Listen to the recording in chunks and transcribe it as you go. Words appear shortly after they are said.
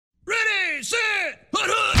Ready, set,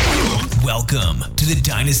 Welcome to the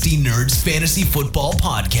Dynasty Nerds Fantasy Football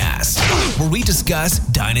Podcast, where we discuss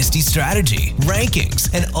Dynasty strategy,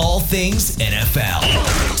 rankings, and all things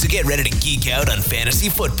NFL. So get ready to geek out on fantasy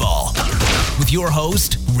football with your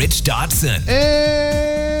host, Rich Dotson.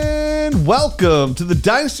 And welcome to the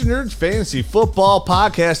Dynasty Nerds Fantasy Football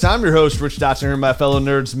Podcast. I'm your host, Rich Dotson, here with my fellow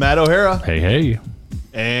nerds, Matt O'Hara. Hey.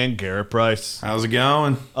 And Garrett Price. How's it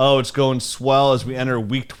going? Oh, it's going swell as we enter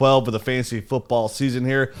week 12 of the fantasy football season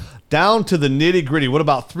here. Down to the nitty gritty. What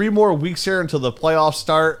about 3 more weeks here until the playoffs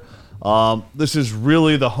start? This is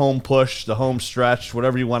really the home push, the home stretch,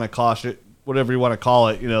 whatever you want to call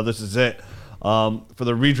it. You know, this is it. For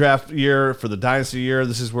the redraft year, for the dynasty year,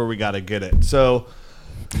 this is where we got to get it. So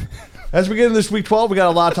as we get into this week 12, we got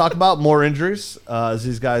a lot to talk about. More injuries as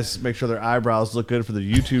these guys make sure their eyebrows look good for the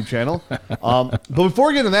YouTube channel. But before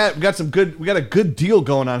we get into that, we got a good deal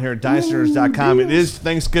going on here at DynastyNerds.com. It is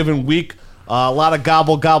Thanksgiving week. A lot of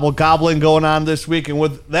gobbling going on this week, and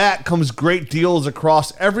with that comes great deals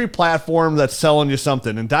across every platform that's selling you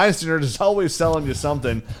something. And Dynasty Nerds is always selling you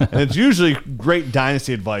something, and it's usually great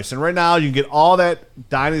Dynasty advice. And right now, you can get all that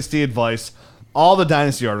Dynasty advice, all the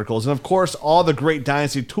Dynasty articles, and of course, all the great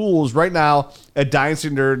Dynasty tools right now at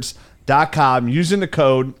DynastyNerds.com using the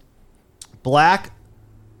code Black-Friday.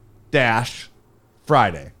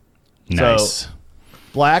 Nice. So,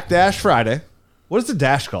 Black-Friday. What is the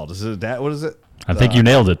dash called? Is it a dash? What is it? I think you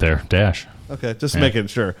nailed it there. Dash. Okay, just making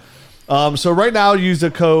sure. So right now, use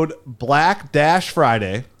the code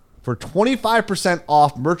Black-Friday for 25%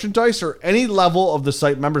 off merchandise or any level of the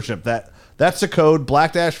site membership. That's the code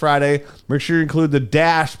Black-Friday. Make sure you include the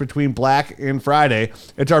dash between Black and Friday.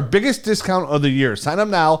 It's our biggest discount of the year. Sign up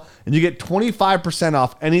now, and you get 25%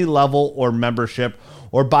 off any level or membership,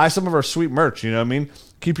 or buy some of our sweet merch. You know what I mean?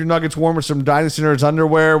 Keep your nuggets warm with some Dynasty Nerds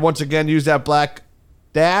underwear. Once again, use that Black-Friday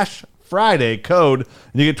code,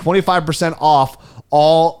 and you get 25% off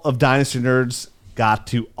all of Dynasty Nerds got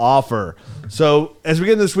to offer. So as we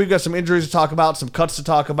get into this week, we've got some injuries to talk about, some cuts to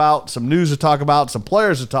talk about, some news to talk about, some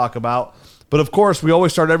players to talk about. But of course, we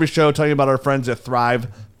always start every show telling you about our friends at Thrive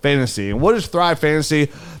Fantasy. And what is Thrive Fantasy?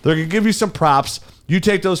 They're going to give you some props. You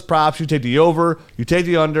take those props, you take the over, you take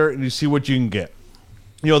the under, and you see what you can get.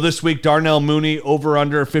 You know, this week, Darnell Mooney, over,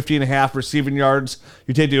 under, 50.5 receiving yards.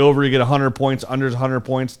 You take the over, you get 100 points. Under is 100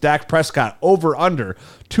 points. Dak Prescott, over, under,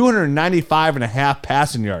 295.5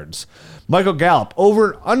 passing yards. Michael Gallup,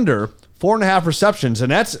 over, under, 4.5 receptions.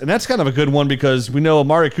 And that's kind of a good one because we know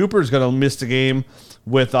Amari Cooper is going to miss the game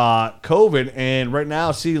with COVID. And right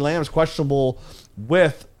now, CeeDee Lamb's questionable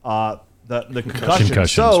with the concussion.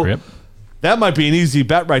 So, yep. That might be an easy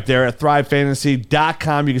bet right there at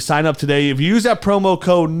ThriveFantasy.com. You can sign up today. If you use that promo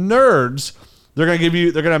code NERDS, they're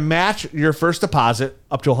going to match your first deposit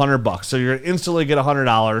up to $100. So you're going to instantly get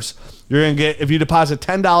 $100. You're going to get, if you deposit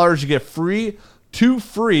 $10, you get two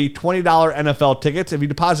free $20 NFL tickets. If you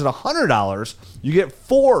deposit $100, you get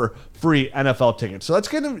 4 free NFL tickets. So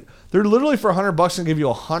they're literally for $100 going to give you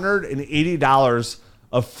 $180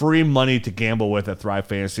 of free money to gamble with at Thrive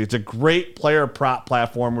Fantasy. It's a great player prop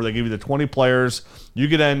platform where they give you the 20 players. You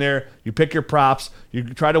get in there, you pick your props, you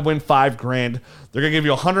try to win $5,000. They're going to give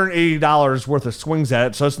you $180 worth of swings at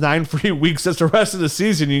it. So it's 9 free weeks. That's the rest of the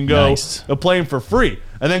season. You can go play them for free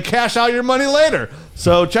and then cash out your money later.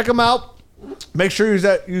 So check them out. Make sure you use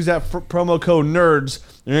that promo code NERDS.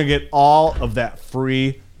 You're going to get all of that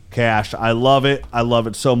free cash. I love it. I love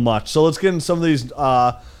it so much. So let's get into some of these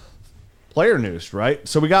player news, right?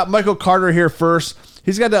 So we got Michael Carter here first.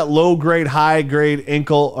 He's got that low-grade, high-grade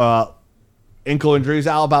ankle injury. He's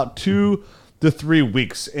out about 2 to 3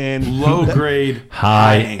 weeks. And low-grade,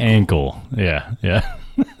 high ankle. Yeah.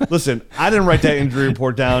 Listen, I didn't write that injury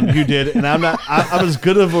report down. You did, and I'm as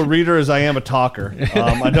good of a reader as I am a talker.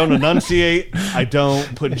 I don't enunciate. I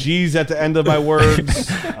don't put G's at the end of my words.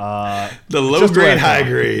 The low-grade,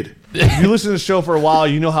 high-grade. If you listen to the show for a while,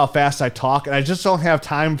 you know how fast I talk, and I just don't have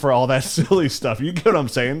time for all that silly stuff. You get what I'm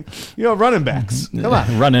saying? You know, running backs. Come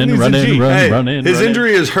on. Run in. His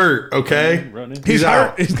injury is hurt, okay? He's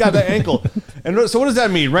hurt. He's got that ankle. And so what does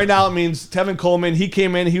that mean? Right now it means Tevin Coleman, he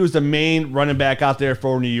came in. He was the main running back out there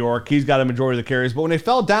for New York. He's got a majority of the carries. But when they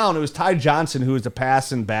fell down, it was Ty Johnson who was the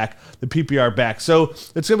passing back, the PPR back. So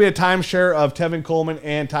it's going to be a timeshare of Tevin Coleman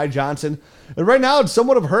and Ty Johnson. And right now, it's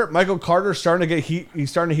somewhat of hurt. Michael Carter starting to get heat.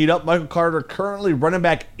 He's starting to heat up. Michael Carter currently running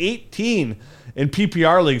back 18 in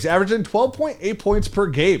PPR leagues, averaging 12.8 points per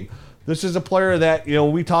game. This is a player that, you know,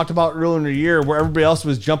 we talked about earlier in the year where everybody else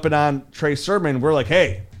was jumping on Trey Sermon. We're like,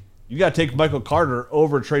 hey, you got to take Michael Carter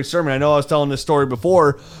over Trey Sermon. I know I was telling this story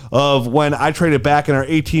before of when I traded back in our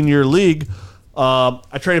 18-year league.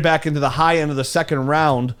 I traded back into the high end of the second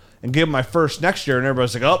round, and give him my first next year. And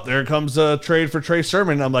everybody's like, oh, there comes a trade for Trey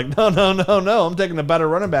Sermon. And I'm like, no. I'm taking a better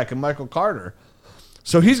running back in Michael Carter.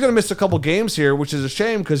 So he's going to miss a couple games here, which is a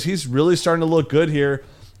shame because he's really starting to look good here.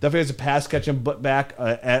 Definitely has a pass catching back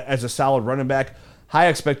as a solid running back. High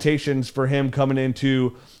expectations for him coming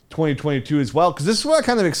into 2022 as well, because this is what I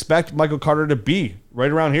kind of expect Michael Carter to be right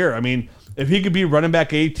around here. I mean, if he could be running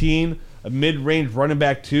back 18, a mid-range running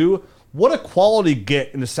back 2, what a quality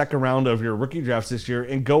get in the second round of your rookie drafts this year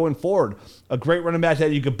and going forward. A great running back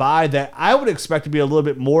that you could buy that I would expect to be a little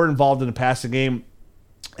bit more involved in the passing game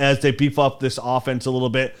as they beef up this offense a little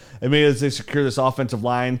bit, and maybe as they secure this offensive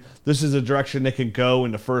line. This is a direction they can go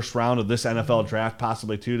in the first round of this NFL draft,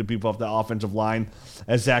 possibly too, to beef up the offensive line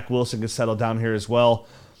as Zach Wilson can settle down here as well.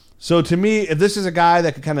 So to me, if this is a guy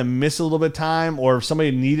that could kind of miss a little bit of time, or if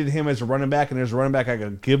somebody needed him as a running back and there's a running back I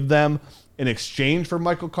could give them in exchange for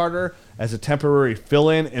Michael Carter as a temporary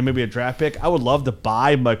fill-in and maybe a draft pick, I would love to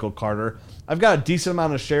buy Michael Carter. I've got a decent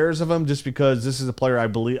amount of shares of him just because this is a player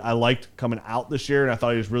I liked coming out this year, and I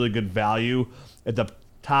thought he was really good value at the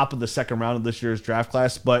top of the second round of this year's draft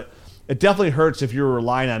class. But it definitely hurts if you're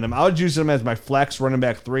relying on him. I would use him as my flex running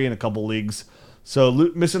back 3 in a couple leagues. So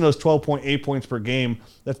missing those 12.8 points per game,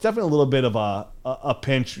 that's definitely a little bit of a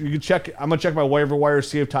pinch. You can check. I'm gonna check my waiver wire,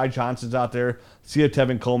 see if Ty Johnson's out there, see if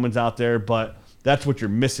Tevin Coleman's out there, but that's what you're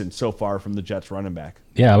missing so far from the Jets running back.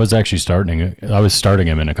 Yeah, I was actually starting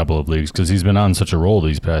him in a couple of leagues because he's been on such a roll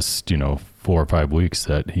these past 4 or 5 weeks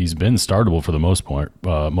that he's been startable for the most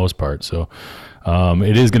part. So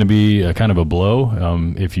it is going to be a kind of a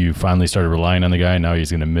blow if you finally started relying on the guy. Now he's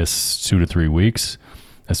going to miss 2 to 3 weeks,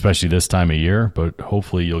 especially this time of year. But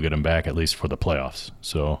hopefully you'll get him back at least for the playoffs.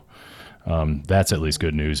 So that's at least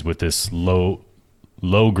good news with this low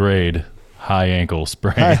grade high ankle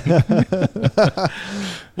sprain.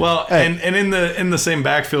 Well, and in the same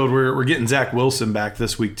backfield, we're getting Zach Wilson back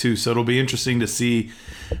this week too, so it'll be interesting to see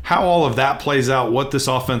how all of that plays out, what this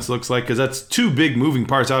offense looks like, because that's 2 big moving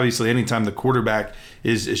parts. Obviously, anytime the quarterback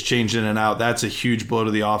is changed in and out, that's a huge blow to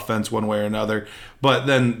the offense one way or another. But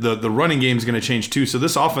then the running game is going to change too, so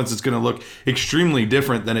this offense is going to look extremely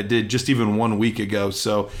different than it did just even 1 week ago.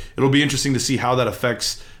 So it'll be interesting to see how that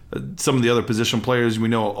affects some of the other position players. We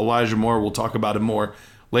know Elijah Moore, we'll talk about him more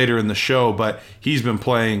later in the show, but he's been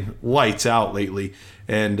playing lights out lately,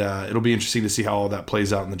 and it'll be interesting to see how all that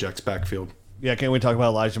plays out in the Jets backfield. Yeah, can't wait to talk about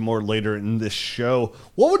Elijah Moore later in this show.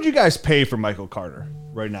 What would you guys pay for Michael Carter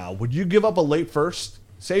right now? Would you give up a late first?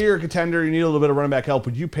 Say you're a contender, you need a little bit of running back help.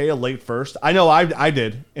 Would you pay a late first? I know I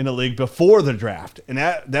did in the league before the draft, and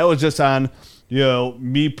that was just on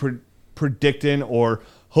me predicting or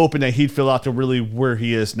hoping that he'd fill out to really where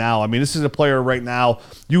he is now. I mean, this is a player right now.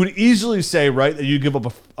 You would easily say, right, that you give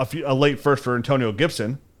up a late first for Antonio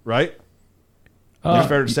Gibson, right? It's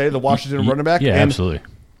fair to say the Washington running back. Yeah, and absolutely.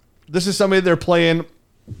 This is somebody they're playing.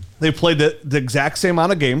 They played the exact same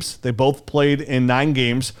amount of games. They both played in 9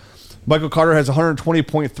 games. Michael Carter has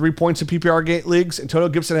 120.3 points in PPR leagues. Antonio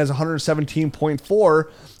Gibson has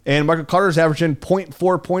 117.4, and Michael Carter is averaging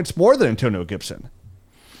 0.4 points more than Antonio Gibson.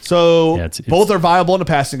 So both are viable in the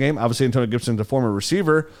passing game. Obviously, Antonio Gibson's a former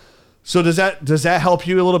receiver. So does that help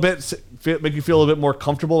you a little bit, make you feel a little bit more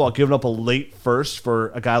comfortable about giving up a late first for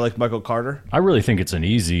a guy like Michael Carter? I really think it's an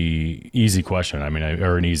easy question. I mean,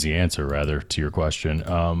 or an easy answer rather to your question.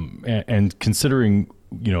 And considering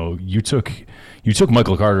you took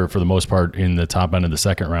Michael Carter for the most part in the top end of the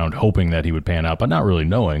second round, hoping that he would pan out, but not really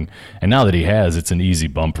knowing. And now that he has, it's an easy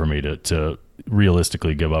bump for me to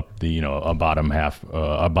realistically give up the a bottom,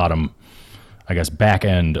 I guess, back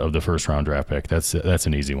end of the first round draft pick. That's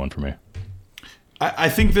an easy one for me. I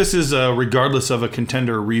think this is regardless of a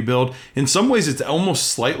contender or rebuild. In some ways, it's almost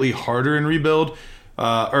slightly harder in rebuild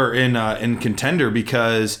or in contender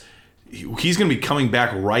because he's going to be coming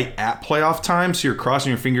back right at playoff time. So you're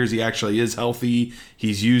crossing your fingers he actually is healthy.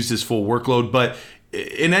 He's used his full workload, but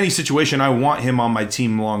in any situation, I want him on my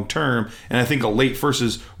team long term, and I think a late first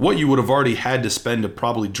is what you would have already had to spend to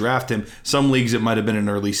probably draft him. Some leagues it might have been an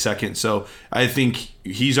early second, so I think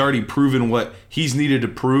he's already proven what he's needed to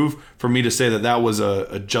prove for me to say that was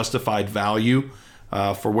a justified value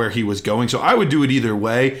for where he was going. So I would do it either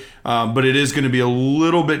way, but it is going to be a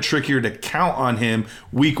little bit trickier to count on him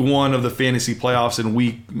week 1 of the fantasy playoffs and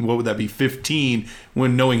week, what would that be, 15,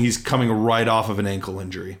 when knowing he's coming right off of an ankle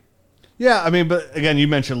injury. Yeah, I mean, but again, you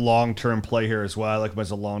mentioned long-term play here as well. I like him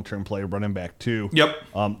as a long-term play running back too. Yep.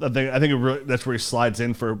 I think that's where he slides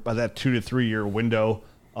in for by that 2 to 3 year window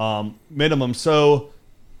minimum. So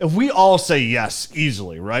if we all say yes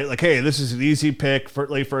easily, right? Like, hey, this is an easy pick for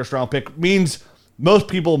late first round pick, means most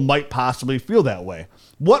people might possibly feel that way.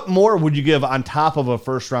 What more would you give on top of a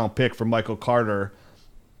first round pick for Michael Carter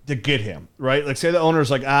to get him, right? Like, say the owner's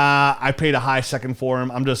like, I paid a high second for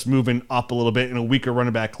him. I'm just moving up a little bit in a weaker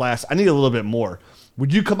running back class. I need a little bit more.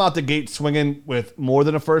 Would you come out the gate swinging with more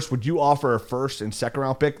than a first? Would you offer a first and second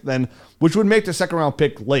round pick then, which would make the second round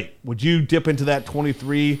pick late? Would you dip into that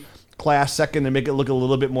 23 class second and make it look a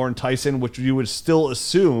little bit more enticing, which you would still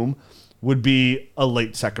assume would be a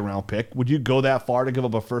late second round pick? Would you go that far to give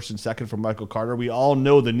up a first and second for Michael Carter? We all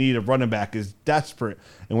know the need of running back is desperate,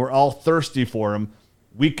 and we're all thirsty for him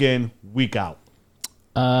week in, week out.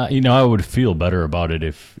 I would feel better about it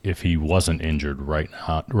if he wasn't injured right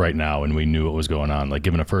now and we knew what was going on, like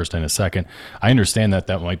giving a first and a second. I understand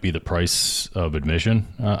that might be the price of admission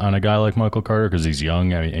on a guy like Michael Carter because he's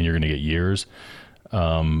young and you're going to get years.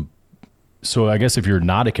 So I guess if you're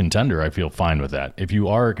not a contender, I feel fine with that. If you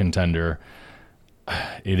are a contender,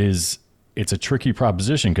 it's a tricky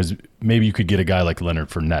proposition because maybe you could get a guy like Leonard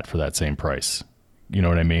Fournette for that same price. You know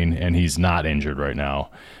what I mean? And he's not injured right now.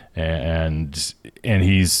 And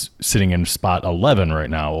he's sitting in spot 11 right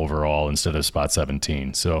now overall instead of spot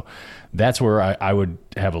 17. So that's where I would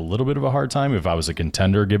have a little bit of a hard time if I was a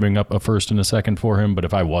contender giving up a first and a second for him. But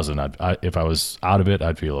if I wasn't, if I was out of it,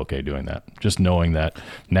 I'd feel okay doing that. Just knowing that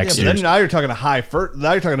next year. Now you're talking a high first.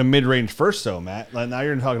 Now you're talking a mid-range first, though, Matt. Now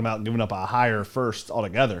you're talking about giving up a higher first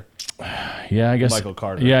altogether. Yeah, I guess. Michael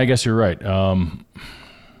Carter. Yeah, I guess you're right.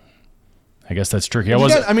 I guess that's tricky.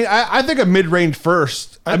 I think a mid-range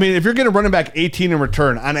first. If you're getting running back 18 in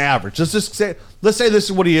return on average, let's say this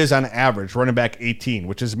is what he is on average, running back 18,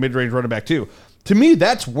 which is mid-range running back 2. To me,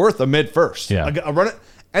 that's worth a mid-first. Yeah.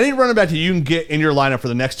 Any running back that you can get in your lineup for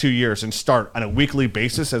the next 2 years and start on a weekly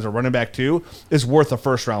basis as a running back 2 is worth a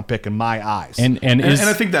first-round pick in my eyes. And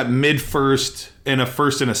I think that mid-first and a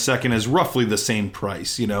first and a second is roughly the same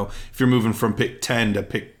price. If you're moving from pick 10 to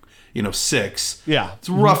pick 6. Yeah. It's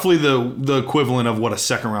roughly the equivalent of what a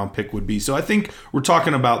second round pick would be. So I think we're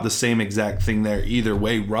talking about the same exact thing there either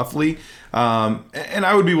way, roughly. And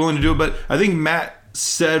I would be willing to do it, but I think Matt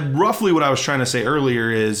said roughly what I was trying to say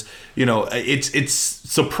earlier is, it's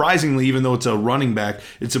surprisingly, even though it's a running back,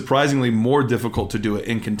 it's surprisingly more difficult to do it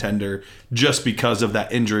in contender just because of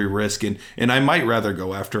that injury risk. And I might rather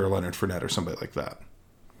go after a Leonard Fournette or somebody like that.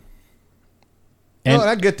 And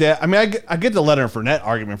I get that. I get the Leonard Fournette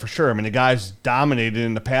argument for sure. The guy's dominated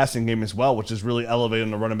in the passing game as well, which is really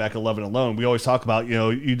elevating the running back 11 alone. We always talk about,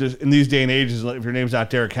 you just in these day and ages, if your name's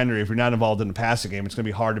not Derrick Henry, if you're not involved in the passing game, it's going to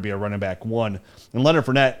be hard to be a running back 1. And Leonard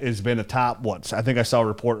Fournette has been a top, I think I saw a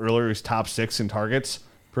report earlier, he's top 6 in targets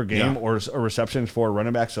per game or receptions for a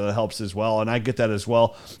running back, so that helps as well. And I get that as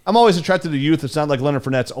well. I'm always attracted to youth. It's not like Leonard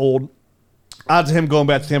Fournette's old. Odds of him going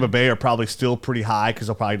back to Tampa Bay are probably still pretty high because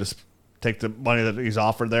he'll probably just take the money that he's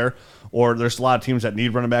offered there, or there's a lot of teams that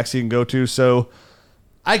need running backs he can go to. So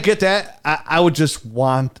I get that. I would just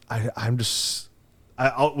want. When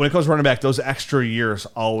it comes to running back, those extra years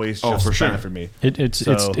always just for sure for me. It's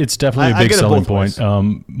definitely a big selling point.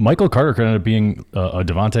 Michael Carter could end up being a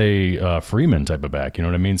Devontae Freeman type of back. You know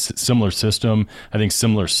what I mean? Similar system. I think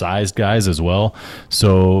similar sized guys as well.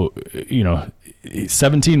 So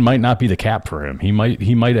 17 might not be the cap for him. He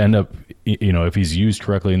might end up, if he's used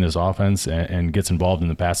correctly in this offense and gets involved in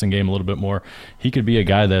the passing game a little bit more, he could be a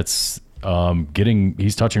guy that's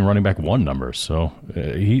he's touching running back 1 numbers. So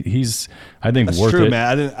he's I think that's worth true, it.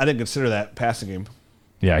 Man. I didn't consider that passing game.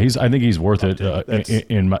 Yeah, I think he's worth it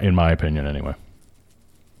in my opinion anyway.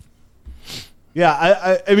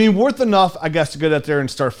 Yeah, I mean worth enough, I guess, to get out there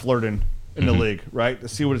and start flirting in the league, right? To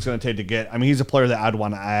see what it's going to take to get. He's a player that I'd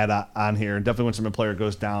want to add on here, and definitely when some player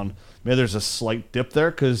goes down, maybe there's a slight dip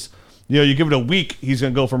there because you give it a week, he's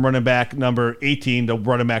going to go from running back number 18 to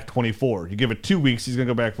running back 24. You give it 2 weeks, he's going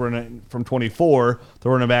to go back from 24 to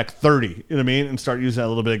running back 30. You know what I mean? And start using that a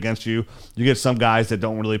little bit against you. You get some guys that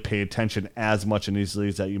don't really pay attention as much in these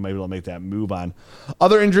leagues that you might be able to make that move on.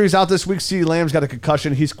 Other injuries out this week, CeeDee Lamb's got a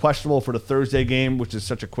concussion. He's questionable for the Thursday game, which is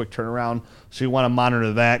such a quick turnaround. So you want to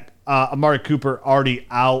monitor that. Amari Cooper already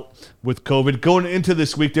out with COVID. Going into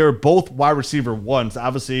this week, they were both wide receiver 1s.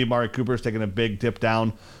 Obviously, Amari Cooper's taking a big dip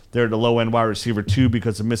down. They're the low-end wide receiver 2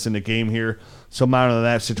 because of missing the game here. So monitor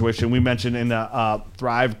that situation. We mentioned in the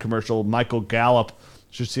Thrive commercial, Michael Gallup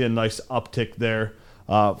should see a nice uptick there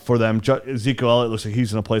for them. Ezekiel Elliott looks like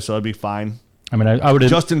he's going to play, so that'd be fine. I would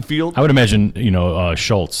Justin Field. I would imagine,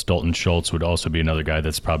 Dalton Schultz would also be another guy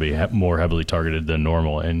that's probably more heavily targeted than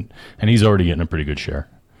normal, and he's already getting a pretty good share.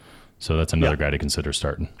 So that's another guy to consider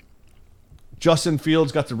starting. Justin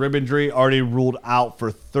Fields got the rib injury, already ruled out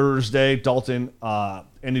for Thursday.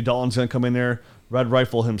 Andy Dalton's going to come in there. Red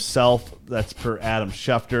Rifle himself. That's per Adam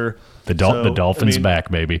Schefter. The Dolphins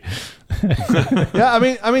back, baby.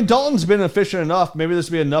 Yeah, I mean, Dalton's been efficient enough. Maybe this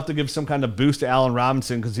would be enough to give some kind of boost to Allen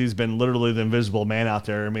Robinson because he's been literally the invisible man out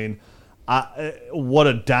there. I mean, what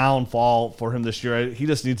a downfall for him this year. He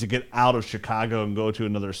just needs to get out of Chicago and go to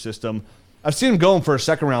another system. I've seen him going for a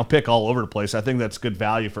second-round pick all over the place. I think that's good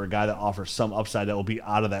value for a guy that offers some upside that will be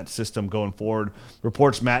out of that system going forward.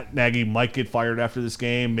 Reports Matt Nagy might get fired after this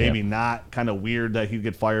game. Maybe not. Kind of weird that he'd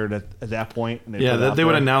get fired at that point. They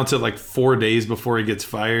would announce it like 4 days before he gets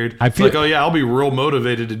fired. I feel like, oh, yeah, I'll be real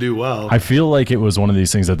motivated to do well. I feel like it was one of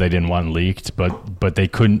these things that they didn't want leaked, but they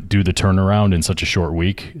couldn't do the turnaround in such a short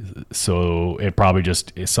week. So it probably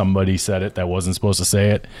just somebody said it that wasn't supposed to say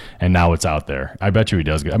it, and now it's out there. I bet you he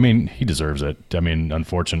does good. I mean, he deserves it. I mean,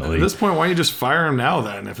 unfortunately. At this point, why don't you just fire him now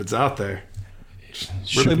then if it's out there?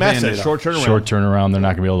 Short turnaround. Short turnaround. They're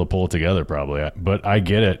not going to be able to pull it together probably. But I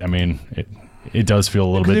get it. I mean, it does feel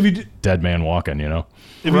a little bit dead man walking, you know?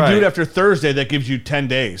 If you do it after Thursday, that gives you 10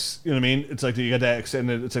 days. You know what I mean? It's like you got that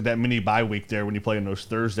extended. It's like that mini bye week there when you play on those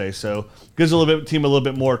Thursdays. So gives team a little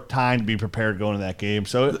bit more time to be prepared going to that game.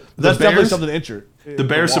 So that's definitely something to enter. The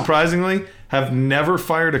Bears, surprisingly, have never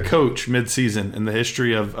fired a coach midseason in the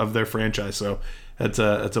history of their franchise. So that's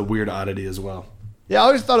a weird oddity as well. Yeah, I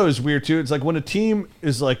always thought it was weird too. It's like when a team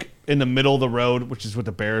is like in the middle of the road, which is what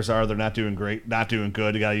the Bears are. They're not doing great, not doing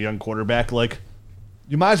good. They got a young quarterback. Like,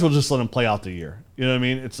 you might as well just let him play out the year. You know what I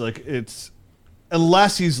mean? It's like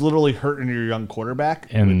unless he's literally hurting your young quarterback.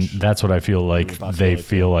 And that's what I feel like they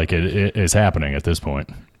feel like it is happening at this point.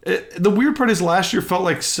 The weird part is last year felt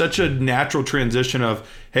like such a natural transition of,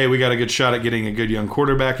 hey, we got a good shot at getting a good young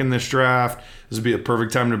quarterback in this draft. This would be a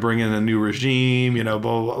perfect time to bring in a new regime, you know,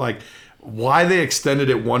 blah, blah, blah. Like, why they extended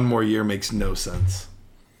it one more year makes no sense.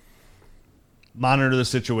 Monitor the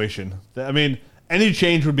situation. I mean, any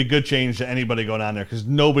change would be good change to anybody going on there because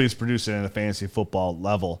nobody's producing at a fantasy football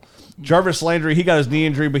level. Jarvis Landry, he got his knee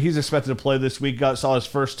injury, but he's expected to play this week. Saw his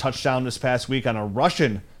first touchdown this past week on a rush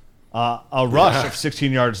of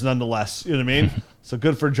 16 yards nonetheless. You know what I mean? So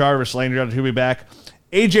good for Jarvis Landry. He'll be back.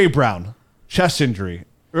 A.J. Brown, chest injury.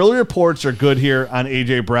 Early reports are good here on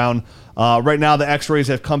A.J. Brown. Right now, the x-rays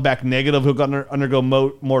have come back negative. He'll undergo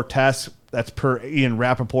more tests. That's per Ian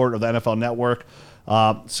Rappaport of the NFL Network.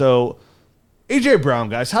 So A.J. Brown,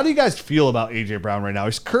 guys, how do you guys feel about A.J. Brown right now?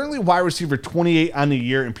 He's currently wide receiver 28 on the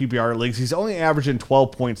year in PPR leagues. He's only averaging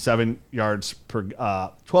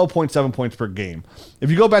 12.7 points per game. If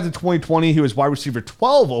you go back to 2020, he was wide receiver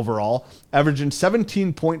 12 overall, averaging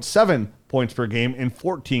 17.7 points per game in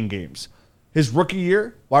 14 games. His rookie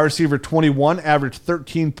year, wide receiver 21, averaged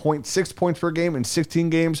 13.6 points per game in 16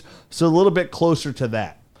 games, so a little bit closer to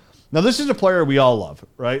that. Now, this is a player we all love,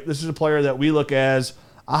 right? This is a player that we look as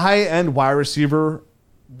a high-end wide receiver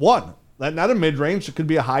 1. Not a mid-range. It could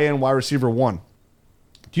be a high-end wide receiver 1.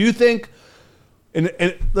 Do you think, and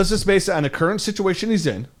let's just base it on the current situation he's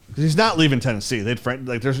in, because he's not leaving Tennessee.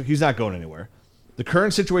 He's not going anywhere. The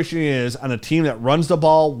current situation he is on a team that runs the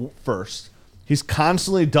ball first. He's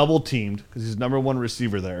constantly double-teamed because he's number one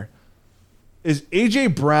receiver there. Is A.J.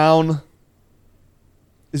 Brown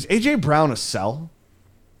a sell?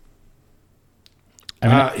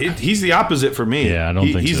 I mean, he's the opposite for me. Yeah, I don't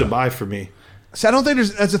think he's so. a buy for me. See, I don't think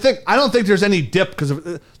that's the thing. I don't think there's any dip because of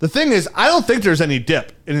the thing is I don't think there's any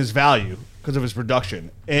dip in his value because of his production.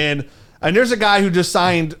 And there's a guy who just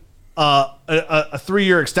signed a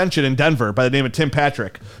 3-year extension in Denver by the name of Tim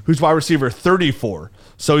Patrick, who's wide receiver 34.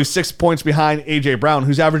 So he's 6 points behind A.J. Brown,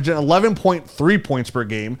 who's averaging 11.3 points per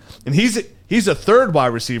game. And he's a third wide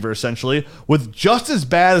receiver, essentially, with just as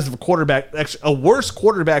bad as a quarterback, a worse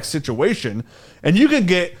quarterback situation. And you can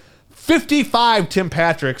get 55 Tim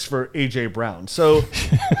Patricks for A.J. Brown. So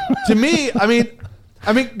to me, I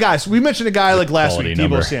mean, guys, we mentioned a guy like last week,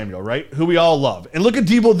 Deebo Samuel, right? Who we all love. And look at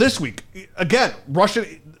Deebo this week. Again,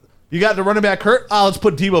 rushing. You got the running back hurt? Let's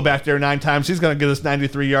put Deebo back there 9 times. He's going to get us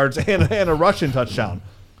 93 yards and a rushing touchdown.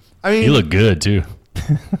 I mean, he looked good, too.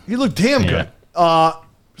 He looked damn good.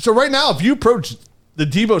 So right now, if you approach the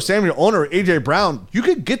Deebo Samuel owner, A.J. Brown, you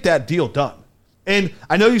could get that deal done. And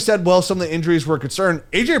I know you said, well, some of the injuries were a concern.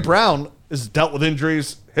 A.J. Brown has dealt with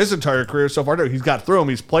injuries his entire career so far. He's got through them.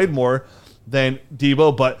 He's played more than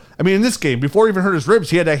Deebo. But, I mean, in this game, before he even hurt his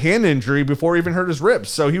ribs, he had a hand injury before he even hurt his ribs.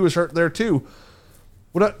 So he was hurt there, too.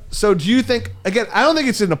 So do you think, again, I don't think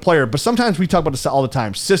it's in the player, but sometimes we talk about this all the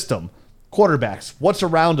time. System, quarterbacks, what's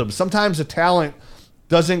around them. Sometimes the talent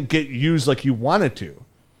doesn't get used like you want it to.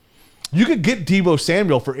 You could get Deebo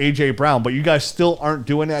Samuel for A.J. Brown, but you guys still aren't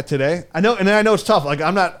doing that today. I know, and I know it's tough. Like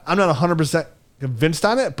I'm not 100% convinced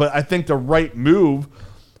on it, but I think the right move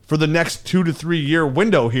for the next 2 to 3 year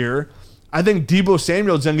window here I think Deebo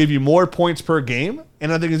Samuel is going to give you more points per game,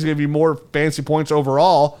 and I think he's going to give you more fantasy points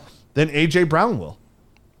overall than A.J. Brown will.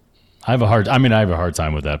 I have a hard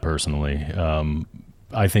time with that personally.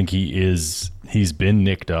 I think he's been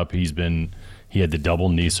nicked up. He had the double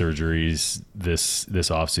knee surgeries this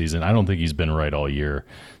offseason. I don't think he's been right all year,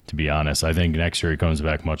 to be honest. I think next year he comes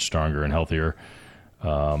back much stronger and healthier.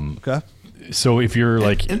 Okay. So if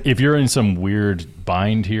you're in some weird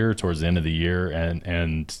bind here towards the end of the year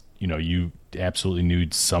and you absolutely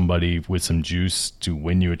need somebody with some juice to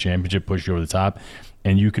win you a championship, push you over the top,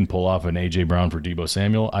 and you can pull off an A.J. Brown for Deebo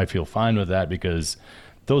Samuel, I feel fine with that because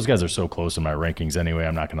those guys are so close in my rankings anyway.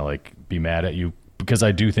 I'm not going to be mad at you because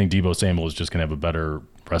I do think Deebo Samuel is just going to have a better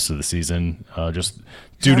rest of the season, just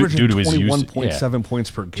due to his usage. 21.7 points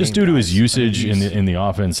per game. Just due to his usage in the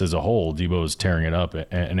offense as a whole, Deebo is tearing it up,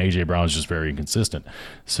 and A.J. Brown is just very inconsistent.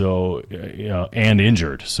 So, and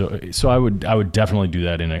injured. So I would definitely do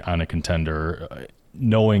that on a contender,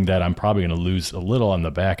 knowing that I'm probably going to lose a little on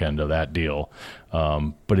the back end of that deal,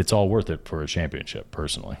 but it's all worth it for a championship,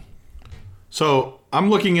 personally. So I'm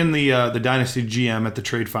looking in the Dynasty GM at the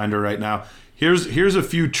Trade Finder right now. Here's a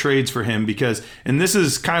few trades for him and this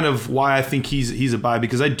is kind of why I think he's a buy,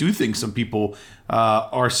 because I do think some people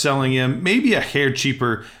are selling him maybe a hair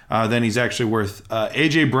cheaper than he's actually worth.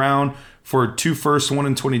 A.J. Brown for 2 firsts, 1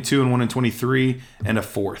 in 22 and 1 in 23, and a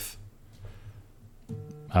 4th.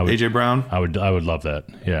 A.J. Brown? I would love that.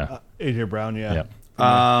 Yeah. A.J. Brown, yeah.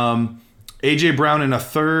 A.J. Brown and a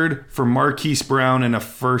 3rd for Marquise Brown and a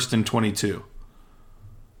 1st and 22.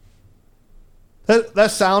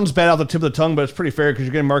 That sounds bad off the tip of the tongue, but it's pretty fair because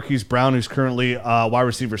you're getting Marquise Brown, who's currently wide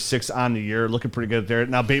receiver 6 on the year, looking pretty good there.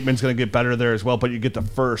 Now Bateman's going to get better there as well, but you get the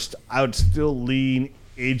 1st. I would still lean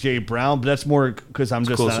A.J. Brown, but that's more because I'm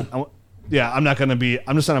just I'm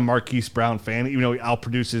just not a Marquise Brown fan, even though he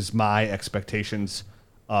outproduces my expectations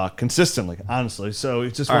consistently, honestly. So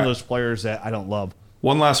it's just one of those players that I don't love.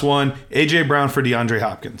 One last one, A.J. Brown for DeAndre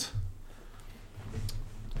Hopkins.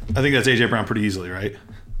 I think that's A.J. Brown pretty easily, right?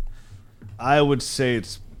 I would say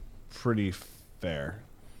it's pretty fair.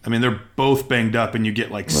 I mean, they're both banged up, and you get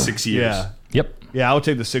 6 years. Yeah. Yep. Yeah, I would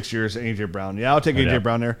take the 6 years A.J. Brown. Yeah, I'll take A.J.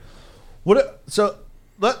 Brown there.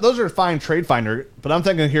 Those are fine trade finder, but I'm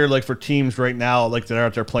thinking here for teams right now, that are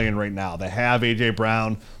out there playing right now. They have A.J.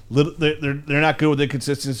 Brown. They're not good with the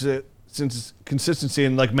consistency,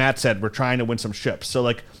 and like Matt said, we're trying to win some ships.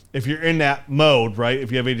 So if you're in that mode, right?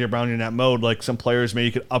 If you have A.J. Brown in that mode, some players maybe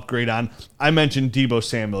you could upgrade on. I mentioned Deebo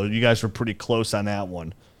Samuel. You guys were pretty close on that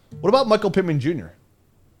one. What about Michael Pittman Jr.?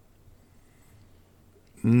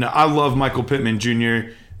 No, I love Michael Pittman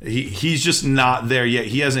Jr. He's just not there yet.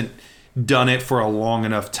 He hasn't done it for a long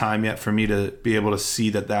enough time yet for me to be able to see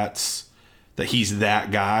that he's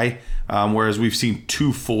that guy. Whereas we've seen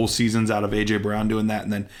 2 full seasons out of A.J. Brown doing that,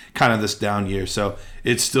 and then kind of this down year. So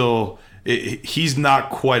it's still he's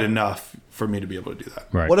not quite enough for me to be able to do that.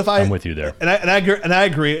 Right. What if I'm with you there? And I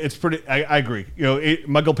agree. It's pretty. I agree.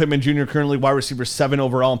 Michael Pittman Jr. currently wide receiver 7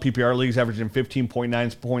 overall in PPR leagues, averaging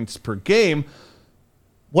 15.9 points per game.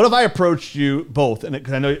 What if I approached you both? And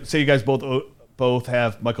because I know, say you guys both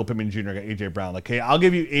have Michael Pittman Jr. got A.J. Brown. Okay, I'll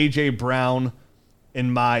give you A.J. Brown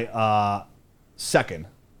in my 2nd,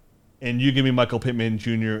 and you give me Michael Pittman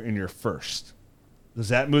Jr. in your 1st. Does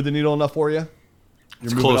that move the needle enough for you?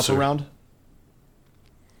 You're moving closer up around.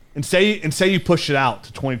 And say you push it out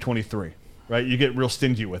to 2023, right? You get real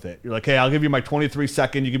stingy with it. You're like, hey, I'll give you my 23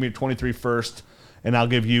 2nd, you give me your 23 1st, and I'll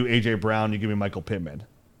give you A.J. Brown, you give me Michael Pittman.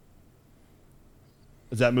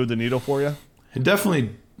 Does that move the needle for you? It definitely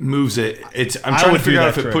moves it. I'm trying to figure out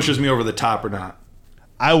if it pushes me over the top or not.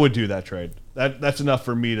 I would do that trade. That's enough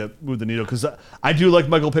for me to move the needle because I do like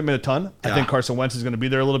Michael Pittman a ton. Yeah. I think Carson Wentz is going to be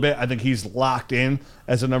there a little bit. I think he's locked in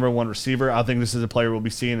as a number 1 receiver. I think this is a player we'll be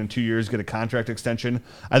seeing in 2 years get a contract extension.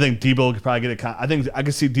 I think Deebo could probably get I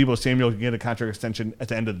can see Deebo Samuel get a contract extension at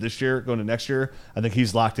the end of this year, going to next year. I think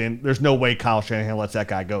he's locked in. There's no way Kyle Shanahan lets that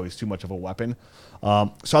guy go. He's too much of a weapon.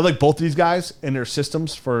 So I like both these guys in their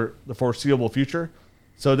systems for the foreseeable future.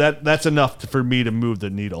 So that's enough for me to move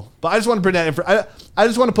the needle. But I just want to bring that in. I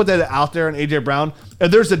just want to put that out there on A.J. Brown.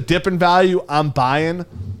 If there's a dip in value, I'm buying.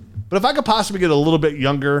 But if I could possibly get a little bit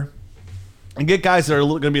younger and get guys that are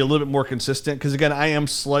going to be a little bit more consistent, because, again, I am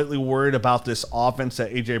slightly worried about this offense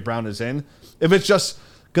that A.J. Brown is in. If it's just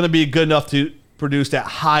going to be good enough to produce that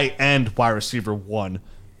high-end wide receiver 1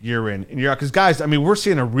 year in and year out. Because, guys, I mean, we're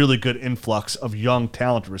seeing a really good influx of young,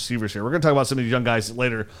 talented receivers here. We're going to talk about some of these young guys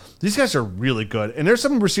later. These guys are really good. And there's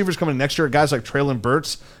some receivers coming next year, guys like Traylon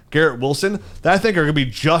Burks, Garrett Wilson, that I think are going to be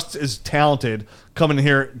just as talented coming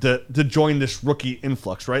here to join this rookie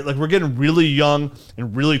influx, right? We're getting really young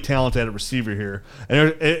and really talented at receiver here.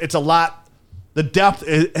 And it's a lot the depth,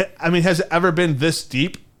 has it ever been this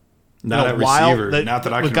deep? Not at receiver. Not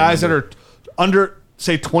that I can with guys remember. that are under,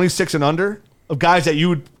 say, 26 and under, of guys that you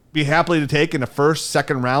would be happy to take in the first,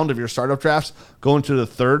 second round of your startup drafts, going to the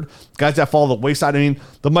third. Guys that fall the wayside. I mean,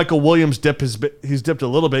 the Michael Williams dip, he's dipped a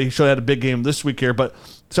little bit. He should have had a big game this week here, but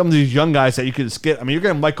some of these young guys that you could skip. I mean, you're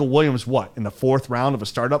getting Michael Williams, in the fourth round of a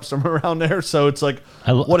startup, somewhere around there. So it's like,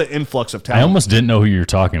 what an influx of talent. I almost didn't know who you were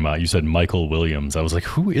talking about. You said Michael Williams. I was like,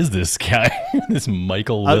 who is this guy? This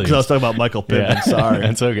Michael Williams. Because I was talking about Michael Pittman. Yeah. Sorry.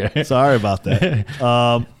 That's okay. Sorry about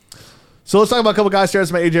that. So let's talk about a couple guys here.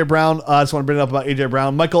 It's my A.J. Brown. I just want to bring it up about A.J.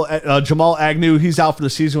 Brown. Jamal Agnew, he's out for the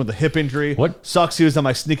season with a hip injury. What? Sucks. He was on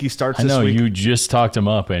my sneaky starts this week. You just talked him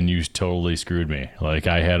up and you totally screwed me. Like,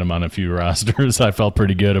 I had him on a few rosters. I felt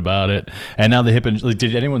pretty good about it. And now the hip injury.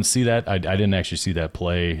 Did anyone see that? I didn't actually see that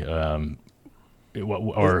play or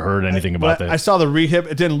heard anything about that. I saw the rehip.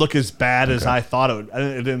 It didn't look as bad as I thought it would. I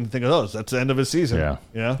didn't think, that's the end of his season. Yeah.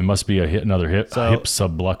 Yeah. It must be another hip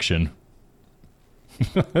subluxation.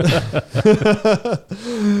 I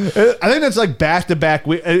think that's like back-to-back.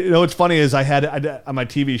 What's funny is I had on my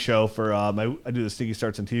TV show for I do the Sneaky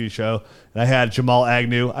Starts on TV show, and I had Jamal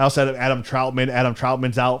Agnew. I also had Adam Troutman. Adam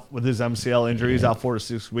Troutman's out with his MCL injury. He's out 4 to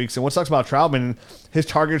 6 weeks. And what sucks about Troutman, his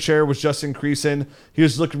target share was just increasing. He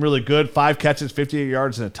was looking really good. 5 catches, 58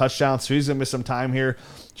 yards, and a touchdown. So he's gonna miss some time here.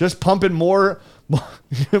 Just pumping more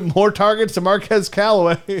targets to Marquez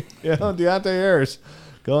Callaway. Deontay Harris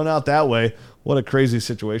going out that way. What a crazy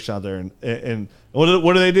situation out there. And what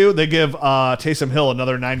do? They give Taysom Hill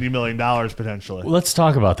another $90 million potentially. Let's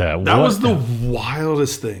talk about that. That was the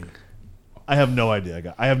wildest thing. I have no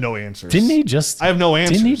idea. I have no answers. Didn't he just? I have no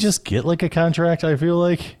answers. Didn't he just get like a contract? I feel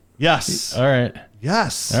like. Yes. All right.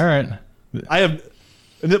 Yes. All right. I have,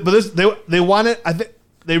 but they want it. I think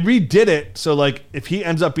they redid it so like if he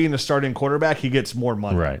ends up being a starting quarterback, he gets more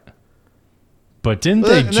money. Right. But didn't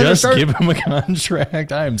they just give him a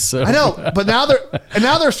contract? I know, but now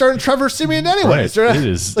they're starting Trevor Siemian anyways. Right, it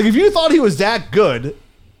is. Like if you thought he was that good,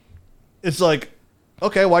 it's like,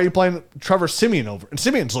 okay, why are you playing Trevor Siemian over? And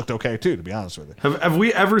Siemian's looked okay too, to be honest with you. Have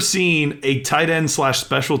we ever seen a tight end /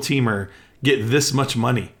 special teamer get this much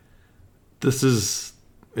money? It's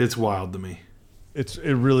wild to me. It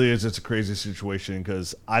really is. It's a crazy situation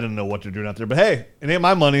because I don't know what they're doing out there. But hey, it ain't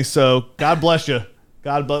my money, so God bless you.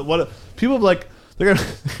 God bless. What people like? They're gonna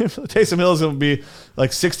Taysom Hill is gonna be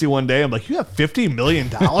like 60 one day. I'm like, you have $50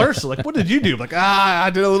 million? So like, what did you do? I'm like,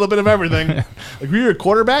 I did a little bit of everything. Like, were you a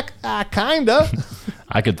quarterback? Kinda.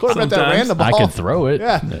 I could quarterback that ran the ball. I could throw it.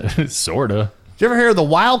 Yeah, sorta. Did you ever hear of the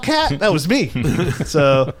Wildcat? That was me.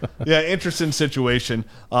 So yeah, interesting situation.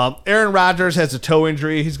 Aaron Rodgers has a toe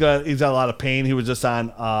injury. He's got a lot of pain. He was just on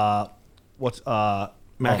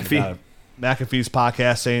McAfee. McAfee's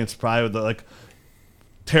podcast saying it's probably the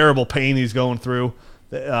terrible pain he's going through.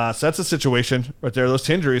 So that's a situation right there. Those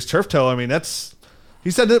injuries, turf toe. I mean,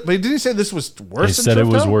 he said that, but didn't he say this was worse? He said it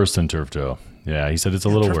was worse than turf toe. Yeah, he said it's a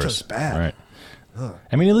little turf worse. toe's bad. Right.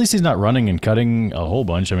 I mean, at least he's not running and cutting a whole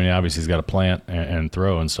bunch. I mean, obviously he's got to plant and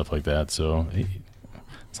throw and stuff like that. So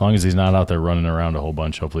as long as he's not out there running around a whole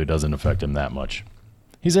bunch, hopefully it doesn't affect him that much.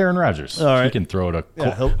 He's Aaron Rodgers. All right. He can throw it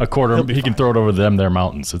a quarter. He can throw it over their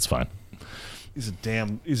mountains. It's fine. He's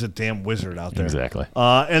a damn wizard out there. Exactly.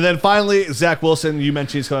 And then finally, Zach Wilson. You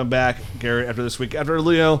mentioned he's coming back, Garrett, after this week. After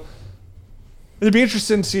Leo, it'd be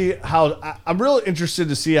interesting to see how. I'm really interested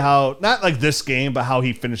to see how, not like this game, but how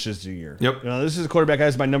he finishes the year. Yep. This is a quarterback.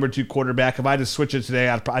 He's my number 2 quarterback. If I had to switch it today,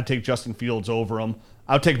 I'd take Justin Fields over him.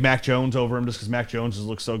 I would take Mac Jones over him just because Mac Jones has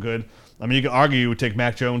looked so good. I mean, you could argue you would take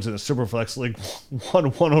Mac Jones in a Superflex league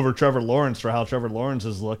one over Trevor Lawrence for how Trevor Lawrence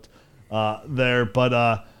has looked there,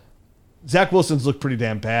 but. Zach Wilson's looked pretty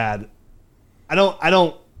damn bad. I'm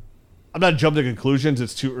not jumping to conclusions.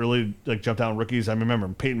 It's too early to jump down rookies. I remember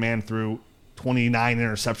Peyton Manning threw 29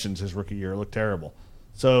 interceptions his rookie year. It looked terrible.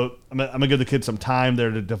 So I'm gonna give the kid some time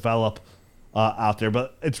there to develop out there.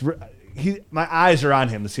 But my eyes are on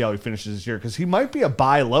him to see how he finishes this year because he might be a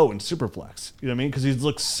buy low in Superflex. You know what I mean? Because he's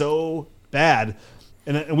looked so bad.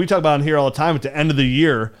 And we talk about it here all the time at the end of the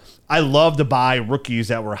year. I love to buy rookies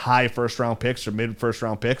that were high first-round picks or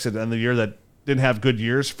mid-first-round picks at the end of the year that didn't have good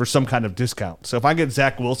years for some kind of discount. So if I get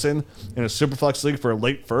Zach Wilson in a Superflex league for a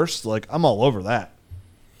late first, I'm all over that.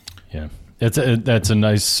 Yeah, that's a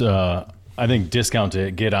nice, I think, discount to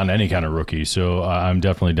get on any kind of rookie. So I'm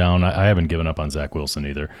definitely down. I haven't given up on Zach Wilson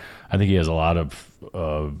either. I think he has a lot of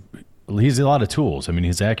tools. I mean,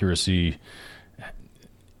 his accuracy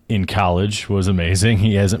in college was amazing.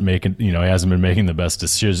 He hasn't been making the best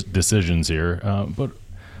decisions here. But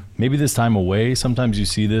maybe this time away, sometimes you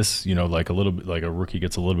see this, like a little bit, like a rookie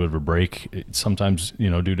gets a little bit of a break, sometimes,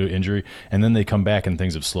 due to injury, and then they come back and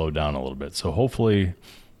things have slowed down a little bit. So hopefully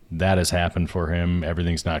that has happened for him.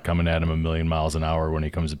 Everything's not coming at him a million miles an hour when he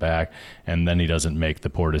comes back, and then he doesn't make the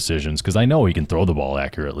poor decisions. Because I know he can throw the ball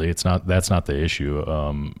accurately. That's not the issue,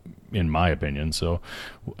 in my opinion. So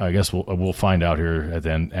I guess we'll find out here at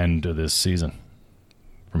the end of this season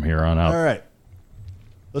from here on out. All right.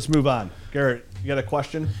 Let's move on. Garrett, you got a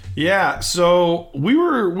question? Yeah, so we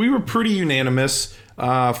were pretty unanimous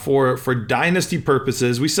for dynasty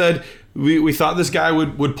purposes. We said we thought this guy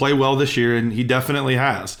would play well this year, and he definitely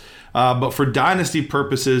has. But for dynasty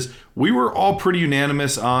purposes, we were all pretty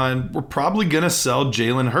unanimous on we're probably going to sell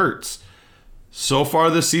Jalen Hurts. So far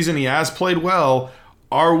this season, he has played well.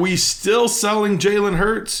 Are we still selling Jalen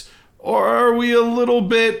Hurts, or are we a little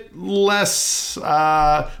bit less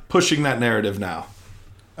pushing that narrative now?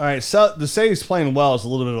 All right, so to say he's playing well is a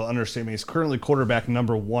little bit of an understatement. He's currently quarterback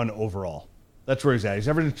number 1 overall. That's where he's at. He's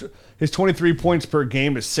averaging his 23 points per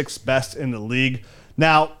game is 6th best in the league.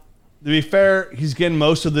 Now, to be fair, he's getting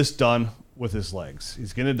most of this done with his legs.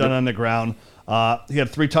 He's getting it done on the ground. He had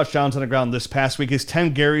 3 touchdowns on the ground this past week. His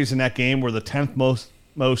 10 carries in that game were the 10th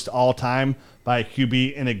most all time by a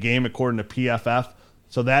QB in a game according to PFF.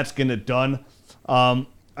 So that's getting it done.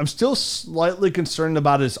 I'm still slightly concerned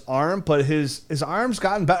about his arm, but his arm's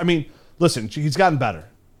gotten better. I mean, listen, he's gotten better.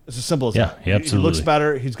 It's as simple as that. Yeah, absolutely. He looks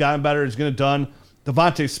better. He's gotten better. He's getting it done.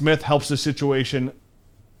 Devontae Smith helps the situation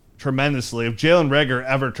tremendously. If Jalen Reagor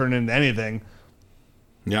ever turned into anything,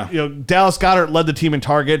 Dallas Goedert led the team in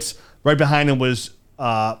targets. Right behind him was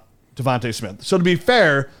Devontae Smith. So to be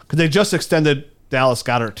fair, because they just extended Dallas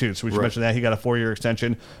Goedert too, so we should mention that. He got a 4-year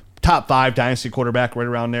extension. Top 5 dynasty quarterback right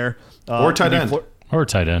around there. Or tight end. Or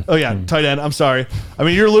tight end. Oh, yeah, tight end. I'm sorry. I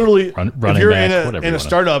mean, you're literally, if you're back, in a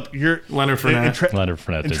startup, you're Leonard Fournette. Leonard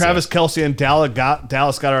Fournette. And Travis Kelce and Dallas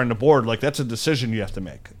Goedert on the board. Like, that's a decision you have to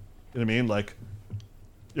make. You know what I mean? Like,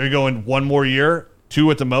 are you going 1 more year, 2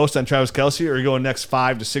 at the most on Travis Kelce, or are you going next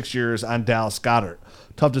 5 to 6 years on Dallas Goedert?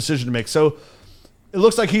 Tough decision to make. So it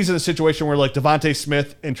looks like he's in a situation where, like, Devontae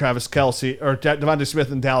Smith and Travis Kelce, or Devontae Smith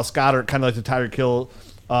and Dallas Goedert, kind of like the Tyreek Hill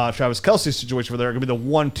Travis Kelce situation where they're going to be the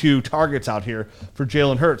 1-2 targets out here for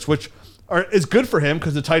Jalen Hurts, which is good for him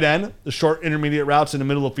because the tight end, the short intermediate routes in the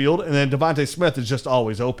middle of the field, and then Devontae Smith is just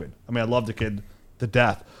always open. I mean, I love the kid to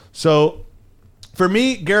death. So for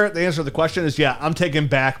me, Garrett, the answer to the question is, yeah, I'm taking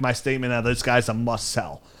back my statement that this guy's a must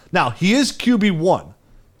sell. Now, he is QB1,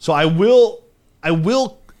 so I will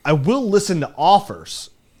listen to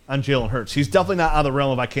offers on Jalen Hurts. He's definitely not out of the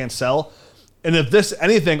realm of I can't sell. And if this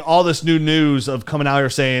anything, all this new news of coming out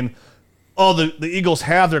here saying, oh, the Eagles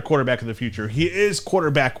have their quarterback of the future. He is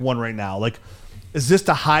quarterback 1 right now. Like, is this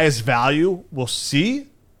the highest value we'll see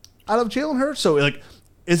out of Jalen Hurts? So, like,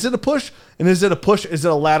 is it a push? And is it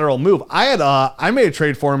a lateral move? I made a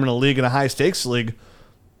trade for him in a league, in a high stakes league.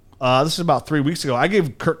 This is about 3 weeks ago. I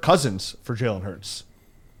gave Kirk Cousins for Jalen Hurts.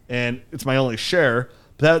 And it's my only share.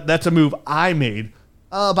 But that's a move I made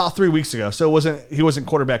about 3 weeks ago. So he wasn't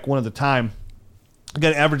quarterback 1 at the time.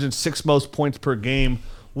 Again, averaging 6 most points per game.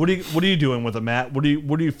 What are you doing with him, Matt? What do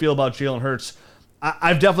you feel about Jalen Hurts?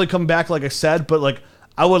 I've definitely come back, like I said, but like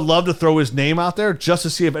I would love to throw his name out there just to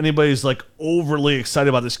see if anybody's like overly excited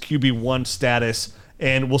about this QB1 status,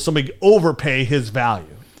 and will somebody overpay his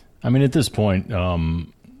value? I mean, at this point,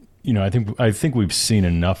 I think we've seen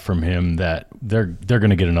enough from him that they're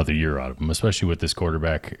going to get another year out of him, especially with this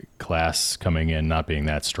quarterback class coming in not being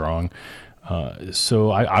that strong.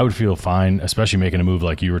 So I would feel fine, especially making a move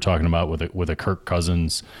like you were talking about with a Kirk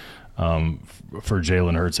Cousins for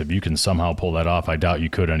Jalen Hurts. If you can somehow pull that off, I doubt you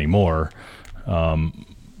could anymore.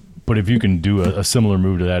 But if you can do a similar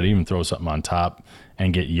move to that, even throw something on top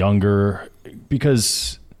and get younger,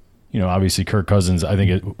 because obviously Kirk Cousins, I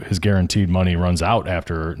think his guaranteed money runs out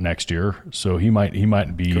after next year, so he might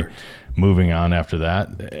be Correct. Moving on after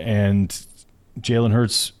that. And Jalen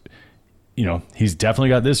Hurts, he's definitely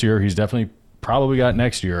got this year. He's definitely probably got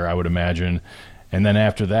next year, I would imagine. And then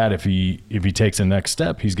after that, if he takes the next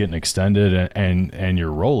step, he's getting extended and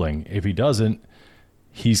you're rolling. If he doesn't,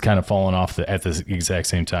 he's kind of falling off at the exact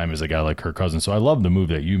same time as a guy like Kirk Cousins. So I love the move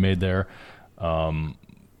that you made there.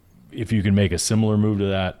 If you can make a similar move to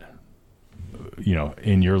that,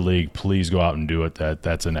 in your league, please go out and do it.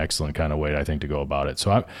 That's an excellent kind of way, I think, to go about it.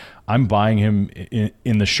 So I'm buying him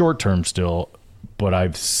in the short term still, but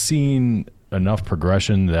I've seen enough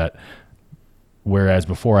progression that whereas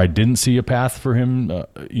before I didn't see a path for him,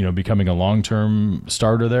 becoming a long-term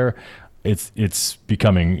starter there, it's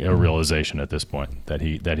becoming a realization at this point that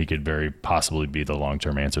he could very possibly be the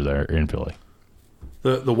long-term answer there in Philly.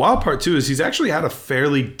 The wild part, too, is he's actually had a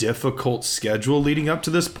fairly difficult schedule leading up to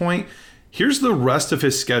this point. Here's the rest of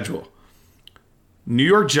his schedule. New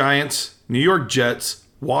York Giants, New York Jets,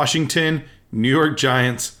 Washington, New York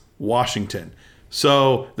Giants, Washington.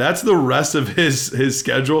 So that's the rest of his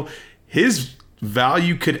schedule. His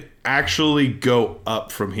value could actually go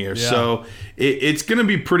up from here. Yeah. So it's going to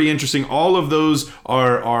be pretty interesting. All of those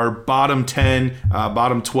are bottom 10,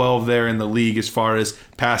 bottom 12 there in the league as far as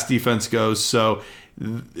pass defense goes. So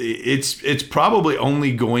it's probably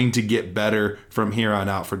only going to get better from here on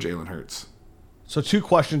out for Jalen Hurts. So 2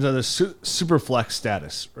 questions on the super flex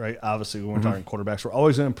status, right? Obviously, when we're talking quarterbacks, we're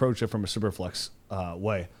always going to approach it from a super flex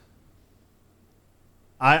way.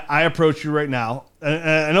 I approach you right now, and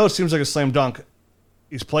I know it seems like a slam dunk.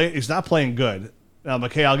 He's not playing good. Now I'm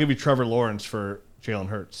like, hey, I'll give you Trevor Lawrence for Jalen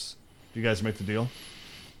Hurts. Do you guys make the deal?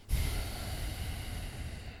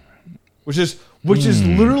 Which is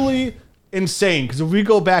literally insane, because if we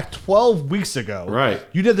go back 12 weeks ago, right,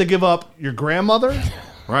 you'd have to give up your grandmother,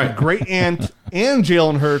 right, your great aunt, and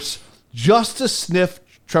Jalen Hurts just to sniff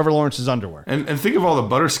Trevor Lawrence's underwear. And think of all the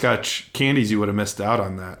butterscotch candies you would have missed out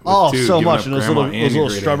on that. So much. And those little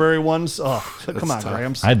strawberry ones. Oh, come on, tough.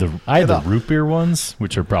 Grams. I had the root beer ones,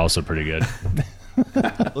 which are also pretty good.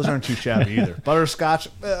 Those aren't too shabby either. Butterscotch.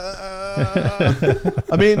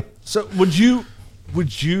 I mean, so would you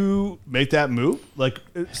make that move? Like,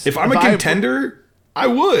 if I'm a contender, I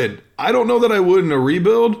would. I don't know that I would in a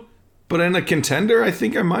rebuild, but in a contender, I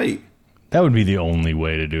think I might. That would be the only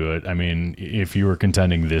way to do it. I mean, if you were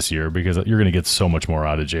contending this year, because you're going to get so much more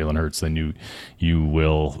out of Jalen Hurts than you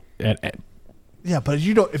will. Yeah, but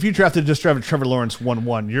if you drafted Trevor Lawrence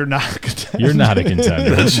 1-1, you're not a contender. You're not a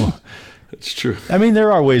contender. That's true. I mean,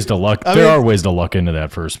 there are ways to luck. There are ways to luck into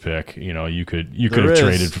that first pick. You know, you could have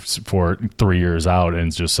traded for 3 years out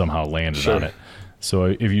and just somehow landed on it. So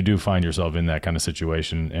if you do find yourself in that kind of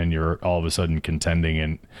situation and you're all of a sudden contending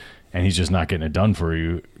and he's just not getting it done for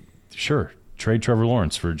you, sure, trade Trevor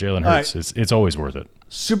Lawrence for Jalen Hurts. Right. It's always worth it.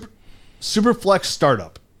 Super flex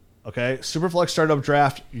startup. Okay, super flex startup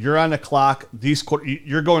draft. You're on the clock.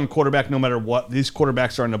 You're going quarterback no matter what. These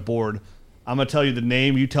quarterbacks are on the board. I'm gonna tell you the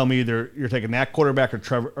name. You tell me either you're taking that quarterback or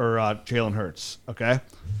Jalen Hurts. Okay,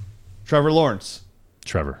 Trevor Lawrence.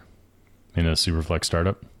 Trevor, in a super flex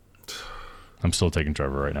startup. I'm still taking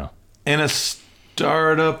Trevor right now. In a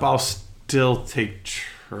startup, I'll still take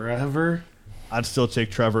Trevor. I'd still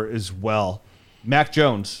take Trevor as well. Mac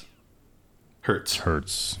Jones.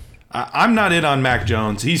 Hurts. I'm not in on Mac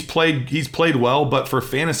Jones. He's played well, but for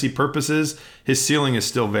fantasy purposes, his ceiling is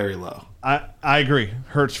still very low. I agree.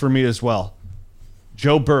 Hurts for me as well.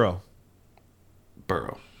 Joe Burrow.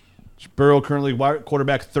 Burrow currently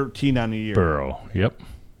quarterback 13 on the year. Burrow, yep.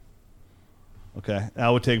 Okay, I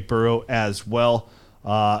would take Burrow as well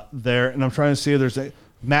there. And I'm trying to see if there's a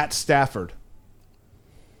Matt Stafford.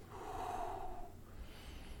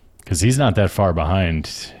 Because he's not that far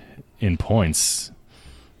behind in points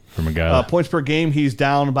from a guy. Points per game, he's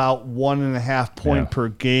down about 1.5 point per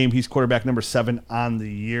game. He's quarterback number 7 on the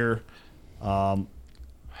year. So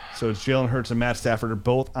it's Jalen Hurts and Matt Stafford are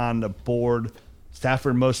both on the board.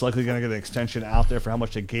 Stafford most likely going to get an extension out there for how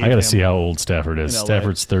much they gave him. I got to see how old Stafford is.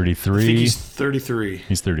 Stafford's 33. I think he's 33.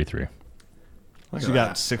 He's 33. So you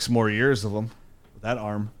got 6 more years of him with that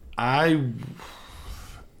arm.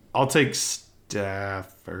 I'll take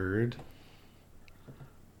Stafford.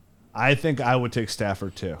 I think I would take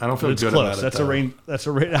Stafford too. I don't feel good about it. That's a range.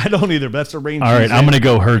 I don't either. But that's a range. All right, I'm going to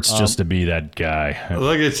go Hurts just to be that guy.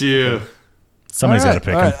 Look at you. Somebody's got to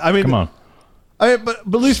pick him. Right. I mean, come on. But at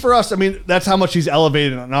least for us, I mean, that's how much he's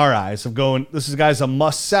elevated in our eyes. Of going, this guy's a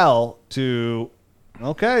must sell. To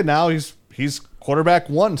okay, now he's quarterback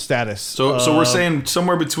 1 status. So we're saying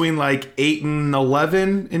somewhere between like 8 and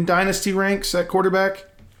 11 in dynasty ranks at quarterback.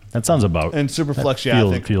 That sounds about. And super flex, I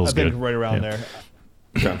think good. Right around there.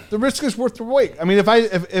 Okay. The risk is worth the wait. I mean, if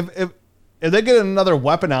they get another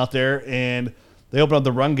weapon out there and they open up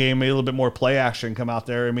the run game, maybe a little bit more play action come out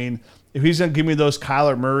there. I mean, if he's gonna give me those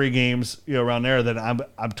Kyler Murray games, around there, then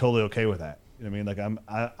I'm totally okay with that. You know what I mean?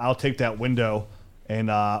 Like I'll take that window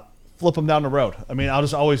and flip him down the road. I mean, I'll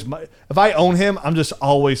just always, if I own him, I'm just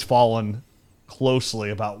always following closely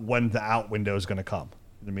about when the out window is gonna come.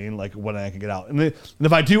 You know what I mean? Like when I can get out. And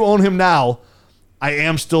if I do own him now, I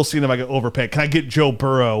am still seeing if I can overpay. Can I get Joe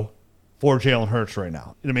Burrow for Jalen Hurts right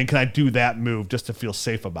now? You know what I mean? Can I do that move just to feel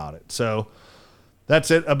safe about it? So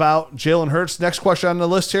that's it about Jalen Hurts. Next question on the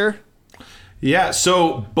list here. Yeah,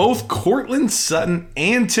 so both Courtland Sutton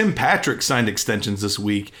and Tim Patrick signed extensions this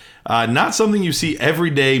week. Not something you see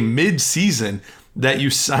every day mid-season that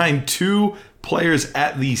you sign 2 players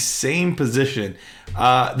at the same position.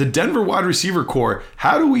 The Denver wide receiver core,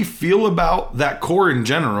 how do we feel about that core in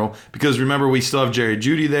general? Because remember, we still have Jerry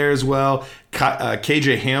Jeudy there as well.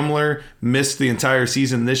 KJ Hamler missed the entire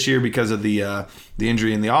season this year because of the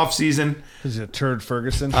injury in the offseason. Is it Turd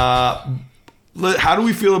Ferguson? How do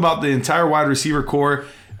we feel about the entire wide receiver core?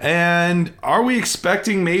 And are we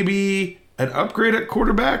expecting maybe an upgrade at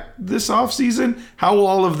quarterback this offseason? How will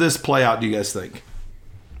all of this play out, do you guys think?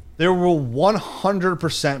 There will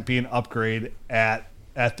 100% be an upgrade at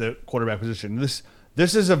the quarterback position. This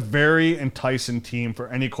is a very enticing team for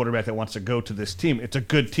any quarterback that wants to go to this team. It's a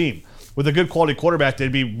good team. With a good quality quarterback,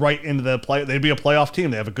 they'd be right into the play. They'd be a playoff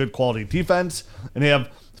team. They have a good quality defense, and they have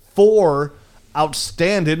 4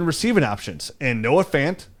 outstanding receiving options. And Noah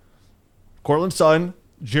Fant, Cortland Sutton,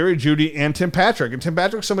 Jerry Jeudy, and Tim Patrick. And Tim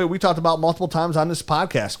Patrick's somebody we talked about multiple times on this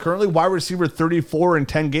podcast. Currently wide receiver 34 in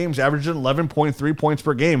 10 games, averaging 11.3 points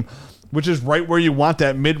per game, which is right where you want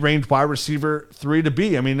that mid-range wide receiver 3 to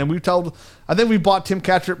be. I mean, and I think we bought Tim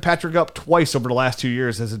Patrick up twice over the last 2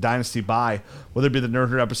 years as a dynasty buy, whether it be the Nerd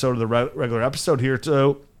Herd episode or the regular episode here.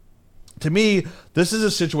 So to me, this is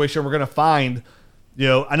a situation we're going to find.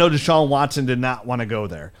 I know Deshaun Watson did not want to go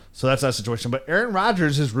there, so that's not a situation. But Aaron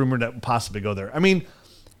Rodgers is rumored to possibly go there. I mean,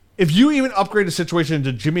 if you even upgrade the situation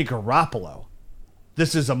to Jimmy Garoppolo,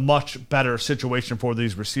 this is a much better situation for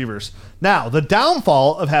these receivers. Now, the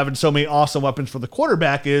downfall of having so many awesome weapons for the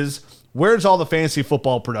quarterback is, where's all the fantasy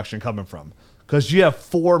football production coming from? Because you have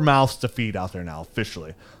 4 mouths to feed out there now,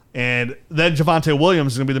 officially. And then Javonte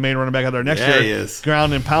Williams is going to be the main running back out there next year. He is.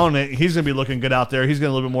 Ground and pounding it. He's going to be looking good out there. He's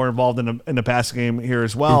getting a little bit more involved in the passing game here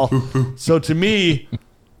as well. So to me,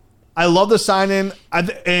 I love the sign-in.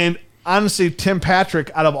 And honestly, Tim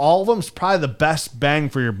Patrick, out of all of them, is probably the best bang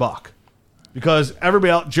for your buck. Because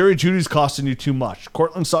everybody else, Jerry Jeudy's costing you too much.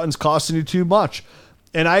 Cortland Sutton's costing you too much.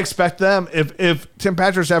 And I expect them, if Tim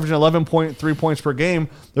Patrick's averaging 11.3 points per game,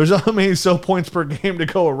 there's only so points per game to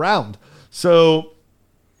go around. So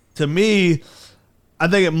to me, I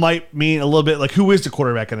think it might mean a little bit like, who is the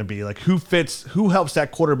quarterback going to be? Like, who helps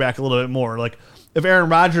that quarterback a little bit more? Like, if Aaron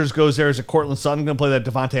Rodgers goes there, is a Cortland Sutton going to play that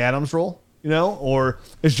Devontae Adams role? Or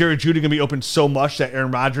is Jerry Jeudy going to be open so much that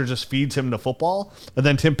Aaron Rodgers just feeds him the football? And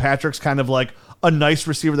then Tim Patrick's kind of like a nice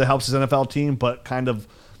receiver that helps his NFL team, but kind of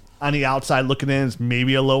on the outside looking in is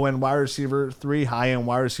maybe a low-end wide receiver 3, high-end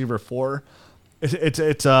wide receiver 4.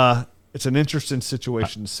 It's an interesting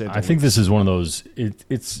situation to say. I think this is one of those.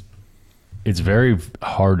 It's very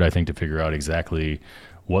hard, I think, to figure out exactly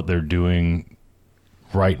what they're doing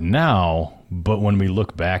right now. But when we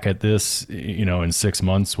look back at this, in 6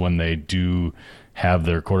 months when they do have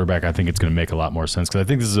their quarterback, I think it's going to make a lot more sense, because I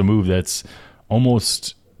think this is a move that's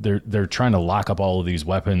almost they're trying to lock up all of these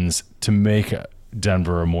weapons to make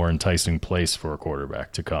Denver a more enticing place for a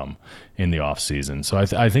quarterback to come in the offseason. So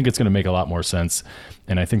I think it's going to make a lot more sense,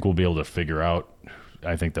 and I think we'll be able to figure out,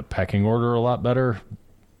 I think, the pecking order a lot better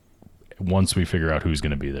once we figure out who's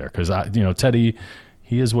going to be there. Because Teddy,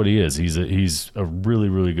 he is what he is. He's a really,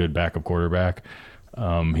 really good backup quarterback.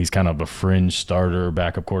 He's kind of a fringe starter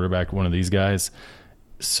backup quarterback, one of these guys.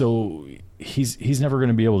 So he's never going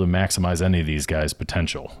to be able to maximize any of these guys'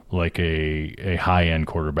 potential like a high-end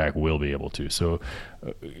quarterback will be able to. So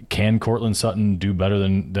can Cortland Sutton do better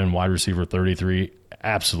than wide receiver 33?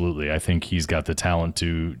 Absolutely. I think he's got the talent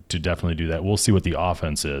to definitely do that. We'll see what the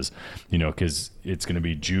offense is, because it's going to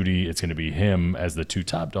be Jeudy, it's going to be him as the 2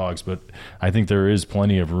 top dogs, but I think there is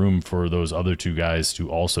plenty of room for those other 2 guys to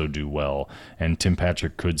also do well, and Tim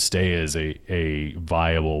Patrick could stay as a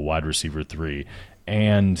viable wide receiver 3.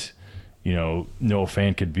 And, Noah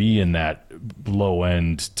Fant could be in that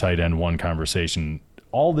low-end tight end 1 conversation.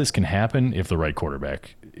 All this can happen if the right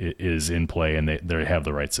quarterback is in play and they have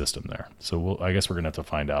the right system there. So I guess we're going to have to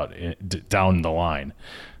find out down the line.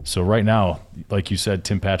 So right now, like you said,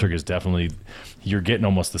 Tim Patrick is definitely, you're getting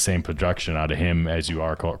almost the same production out of him as you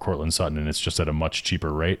are Cortland Sutton, and it's just at a much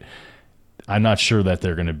cheaper rate. I'm not sure that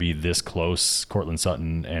they're going to be this close, Cortland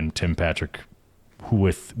Sutton and Tim Patrick,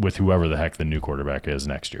 with whoever the heck the new quarterback is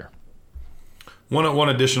next year. One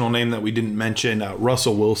additional name that we didn't mention,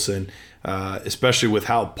 Russell Wilson, especially with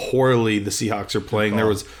how poorly the Seahawks are playing. There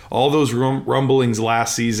was all those rumblings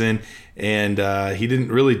last season, and he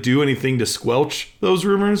didn't really do anything to squelch those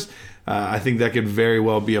rumors. I think that could very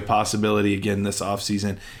well be a possibility again this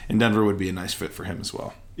offseason, and Denver would be a nice fit for him as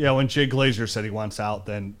well. Yeah, when Jay Glazer said he wants out,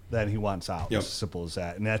 then he wants out. Yep. It's as simple as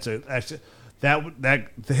that. And that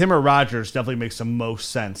him or Rodgers definitely makes the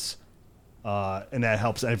most sense, and that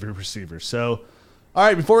helps every receiver. So, all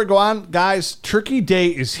right, before we go on, guys, Turkey Day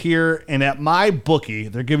is here, and at my bookie,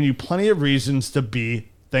 they're giving you plenty of reasons to be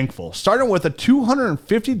thankful. Starting with a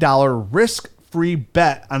 $250 risk-free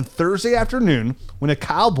bet on Thursday afternoon when the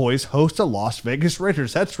Cowboys host the Las Vegas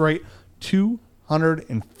Raiders. That's right,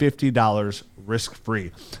 $250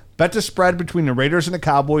 risk-free. Bet the spread between the Raiders and the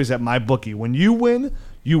Cowboys at MyBookie. When you win,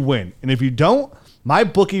 you win. And if you don't,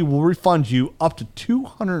 MyBookie will refund you up to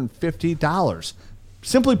 $250.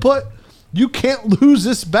 Simply put, you can't lose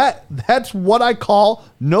this bet. That's what I call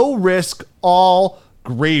no risk, all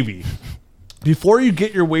gravy. Before you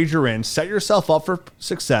get your wager in, set yourself up for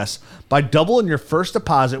success by doubling your first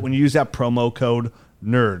deposit when you use that promo code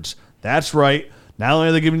NERDS. That's right. Not only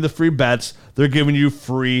are they giving you the free bets, they're giving you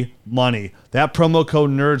free money. That promo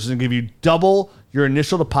code NERDS is going to give you double your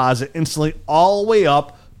initial deposit instantly, all the way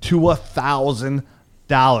up to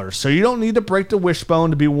 $1,000. So you don't need to break the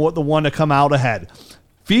wishbone to be the one to come out ahead.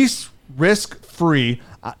 Feast risk-free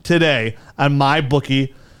today on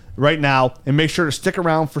MyBookie right now, and make sure to stick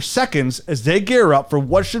around for seconds as they gear up for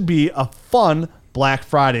what should be a fun Black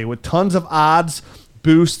Friday with tons of odds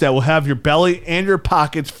boosts that will have your belly and your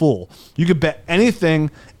pockets full. You can bet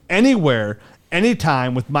anything, anywhere,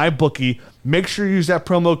 anytime with MyBookie. Make sure you use that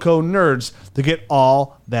promo code NERDS to get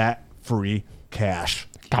all that free cash.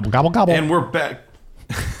 Gobble, gobble, gobble. And we're back.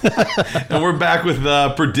 And we're back with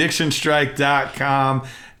PredictionStrike.com.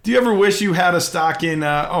 Do you ever wish you had a stock in,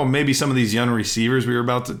 maybe some of these young receivers we're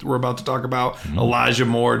about to talk about? Elijah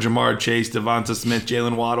Moore, Jamar Chase, Devonta Smith,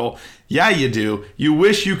 Jalen Waddle. Yeah, you do. You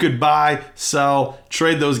wish you could buy, sell,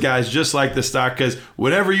 trade those guys just like the stock, because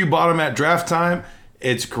whatever you bought them at draft time,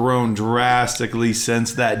 it's grown drastically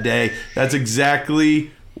since that day. That's exactly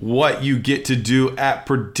what you get to do at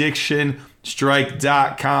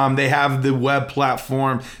PredictionStrike.com. They have the web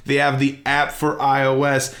platform. They have the app for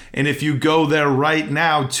iOS. And if you go there right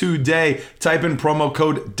now, today, type in promo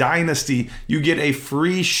code Dynasty, you get a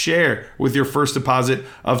free share with your first deposit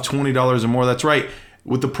of $20 or more. That's right.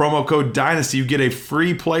 With the promo code Dynasty, you get a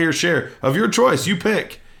free player share of your choice. You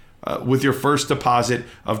pick with your first deposit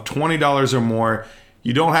of $20 or more.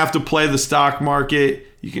 You don't have to play the stock market.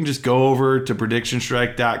 You can just go over to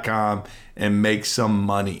PredictionStrike.com and make some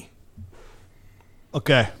money.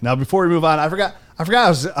 Okay, now before we move on, I forgot. I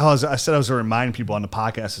said I was going to remind people on the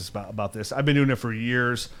podcast about this. I've been doing it for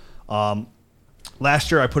years. Last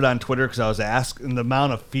year I put it on Twitter because I was asked, and the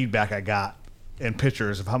amount of feedback I got and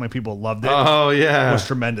pictures of how many people loved it. Oh yeah, was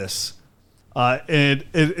tremendous. And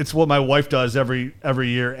it's what my wife does every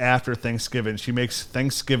year after Thanksgiving. She makes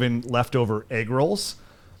Thanksgiving leftover egg rolls,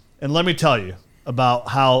 and let me tell you about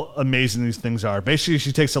how amazing these things are. Basically,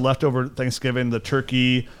 she takes the leftover Thanksgiving, the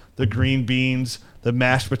turkey, the green beans, the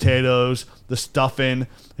mashed potatoes, the stuffing,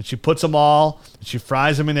 and she puts them all, and she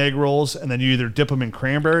fries them in egg rolls, and then you either dip them in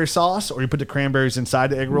cranberry sauce, or you put the cranberries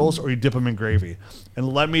inside the egg rolls, or you dip them in gravy. And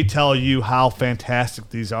let me tell you how fantastic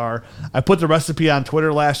these are. I put the recipe on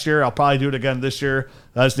Twitter last year. I'll probably do it again this year.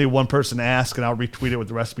 I just need one person to ask, and I'll retweet it with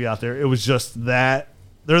the recipe out there. It was just that.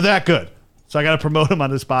 They're that good. So I got to promote them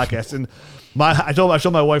on this podcast. And I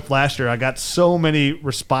showed my wife last year. I got so many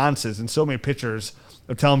responses and so many pictures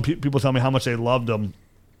of people telling me how much they loved them,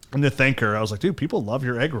 and to thank her. I was like, dude, people love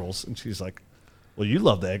your egg rolls. And she's like, well, you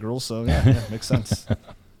love the egg rolls, so yeah, makes sense.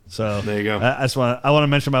 So there you go. I want to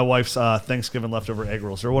mention my wife's Thanksgiving leftover egg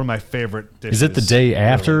rolls. They're one of my favorite dishes. Is it the day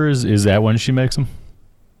after? Is that when she makes them?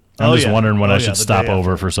 I'm just wondering when I should stop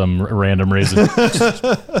over for some random reason.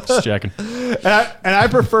 just checking. And I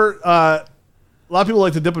prefer. A lot of people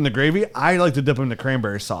like to dip in the gravy. I like to dip in the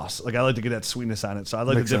cranberry sauce. Like, I like to get that sweetness on it. So I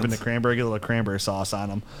like to dip in the cranberry, get a little cranberry sauce on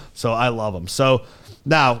them. So I love them. So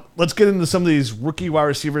now let's get into some of these rookie wide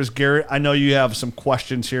receivers. Garrett, I know you have some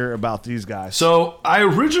questions here about these guys. So I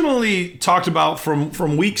originally talked about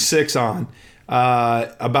from week 6 on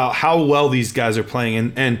about how well these guys are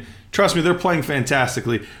playing. And trust me, they're playing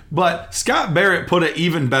fantastically. But Scott Barrett put it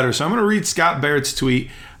even better. So I'm going to read Scott Barrett's tweet.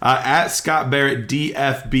 At Scott Barrett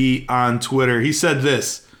DFB on Twitter. He said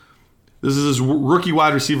this. This is his rookie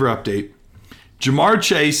wide receiver update. Jamar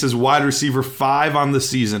Chase is wide receiver 5 on the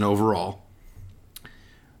season overall.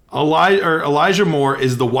 Elijah Moore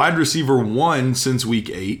is the wide receiver 1 since week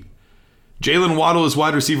 8. Jalen Waddle is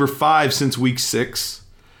wide receiver 5 since week 6.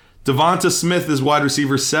 Devonta Smith is wide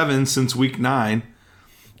receiver 7 since week 9.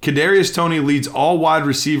 Kadarius Toney leads all wide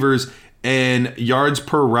receivers in yards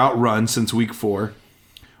per route run since week 4.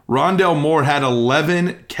 Rondale Moore had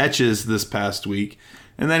 11 catches this past week,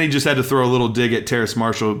 and then he just had to throw a little dig at Terrace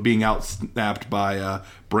Marshall being outsnapped by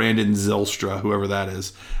Brandon Zylstra, whoever that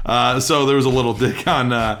is. So there was a little dig on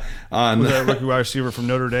that rookie wide receiver from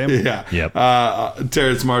Notre Dame. Yeah, yep.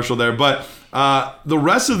 Terrace Marshall there. But the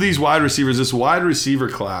rest of these wide receivers, this wide receiver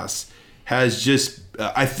class, has just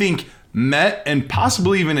I think met and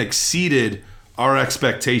possibly even exceeded our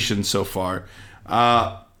expectations so far.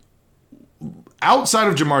 Outside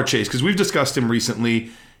of Jamar Chase, because we've discussed him recently,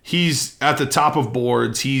 he's at the top of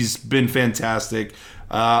boards. He's been fantastic.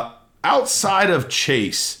 Outside of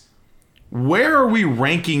Chase, where are we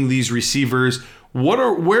ranking these receivers?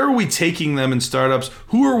 Where are we taking them in startups?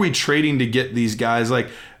 Who are we trading to get these guys? Like,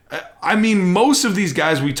 I mean, most of these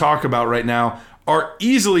guys we talk about right now are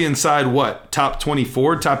easily inside what? Top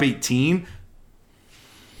 24, top 18?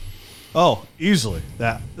 Oh, easily.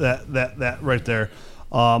 That right there.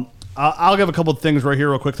 I'll give a couple of things right here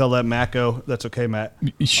real quick. I'll let Matt go. That's okay, Matt.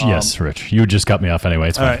 Yes, Rich. You just cut me off anyway.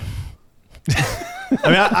 It's fine. All right. I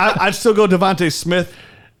mean, I'd still go Devontae Smith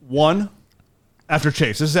 1 after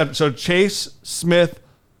Chase. This is after, so Chase, Smith,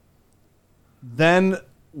 then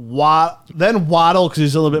Waddle, because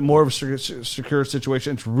he's a little bit more of a secure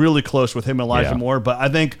situation. It's really close with him and Elijah Moore, but I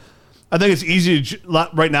think it's easy to,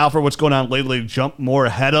 right now for what's going on lately, jump more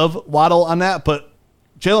ahead of Waddle on that. But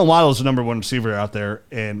Jalen Waddle is the number one receiver out there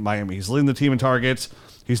in Miami. He's leading the team in targets.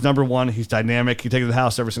 He's number one. He's dynamic. He takes the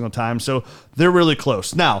house every single time. So they're really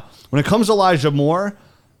close. Now, when it comes to Elijah Moore,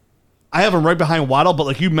 I have him right behind Waddle. But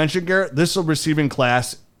like you mentioned, Garrett, this receiving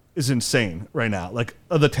class is insane right now. Like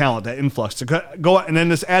the talent, that influx to go, and then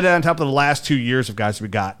just add it on top of the last 2 years of guys we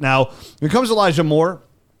got. Now, when it comes to Elijah Moore,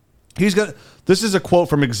 this is a quote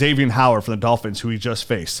from Xavier Howard from the Dolphins, who he just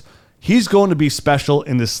faced. He's going to be special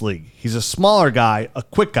in this league. He's a smaller guy, a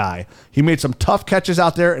quick guy. He made some tough catches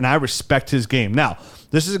out there, and I respect his game. Now,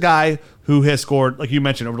 this is a guy who has scored, like you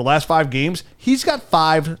mentioned, over the last 5 games. He's got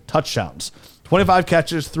 5 touchdowns, 25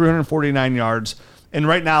 catches, 349 yards. And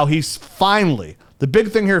right now, he's finally, the big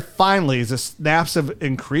thing here finally is the snaps have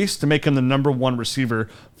increased to make him the number one receiver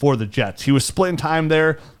for the Jets. He was splitting time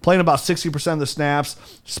there, playing about 60% of the snaps,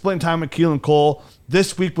 splitting time with Keelan Cole.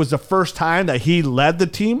 This week was the first time that he led the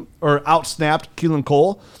team or outsnapped Keelan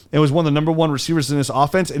Cole and was one of the number one receivers in this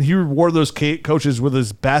offense, and he rewarded those coaches with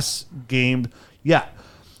his best game yet.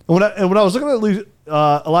 And when I was looking at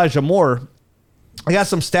Elijah Moore, I got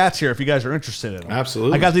some stats here if you guys are interested in them.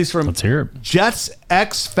 Absolutely. I got these from Let's hear it.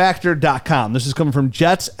 JetsXFactor.com. This is coming from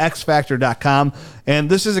JetsXFactor.com. And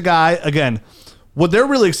this is a guy, again, what they're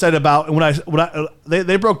really excited about, and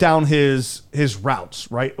they broke down his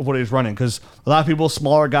routes, right, of what he's running, because a lot of people,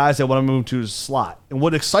 smaller guys, they want to move to his slot. And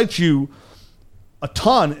what excites you a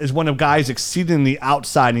ton is when a guy's exceeding the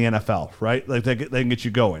outside in the NFL, right? Like they can get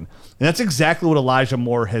you going. And that's exactly what Elijah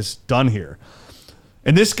Moore has done here.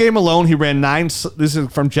 In this game alone, he ran 9. This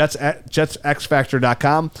is from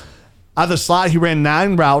JetsXFactor.com. Out of the slot, he ran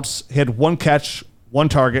 9 routes. He had 1 catch, 1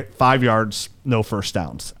 target, 5 yards, no first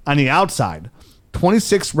downs. On the outside,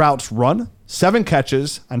 26 routes run, 7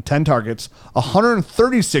 catches on 10 targets,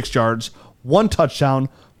 136 yards, 1 touchdown,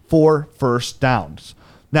 4 first downs.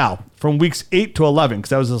 Now, from weeks 8 to 11, because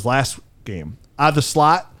that was his last game, out of the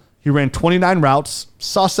slot, he ran 29 routes,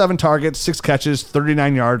 saw 7 targets, 6 catches,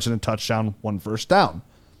 39 yards, and a touchdown, 1 first down.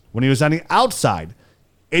 When he was on the outside,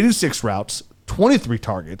 86 routes, 23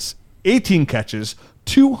 targets, 18 catches,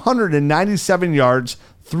 297 yards,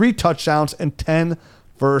 3 touchdowns, and 10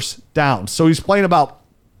 first downs. So he's playing about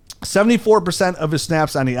 74% of his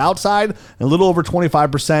snaps on the outside and a little over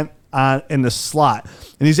 25% in the slot.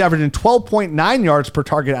 And he's averaging 12.9 yards per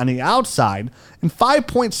target on the outside and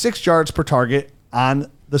 5.6 yards per target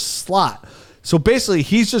on the slot. So basically,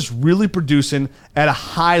 he's just really producing at a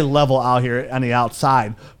high level out here on the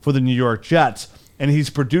outside for the New York Jets, and he's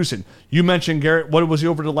producing. You mentioned, Garrett, what was he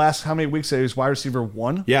over the last how many weeks that he was wide receiver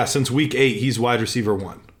 1? Yeah, since week 8, he's wide receiver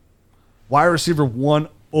 1. Wide receiver 1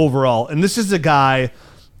 overall. And this is a guy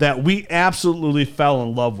that we absolutely fell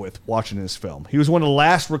in love with watching this film. He was one of the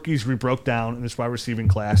last rookies we broke down in this wide receiving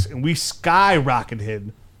class, and we skyrocketed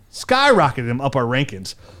him up our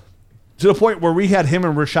rankings to the point where we had him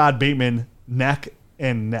and Rashad Bateman neck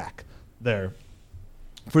and neck there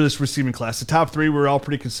for this receiving class. The top 3 were all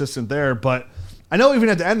pretty consistent there, but I know even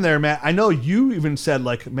at the end there, Matt, I know you even said,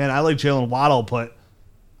 like, man, I like Jalen Waddle, but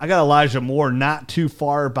I got Elijah Moore not too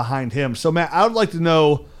far behind him. So, Matt, I would like to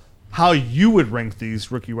know how you would rank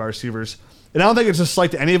these rookie wide receivers. And I don't think it's a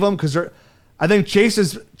slight to any of them, because I think Chase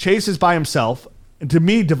is by himself. And to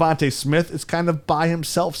me, Devontae Smith is kind of by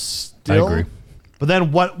himself still. I agree. But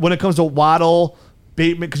then when it comes to Waddle,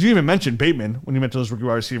 Bateman, because you even mentioned Bateman when you mentioned those rookie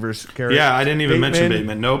wide receivers. Garrett. Yeah, I didn't even mention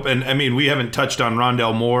Bateman. Nope. And I mean, we haven't touched on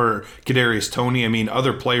Rondell Moore or Kadarius Toney. I mean,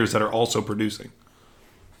 other players that are also producing.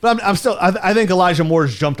 But I'm still. I think Elijah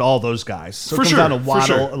Moore's jumped all those guys. So for it comes sure. down to Waddle,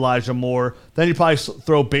 Sure. Elijah Moore. Then you probably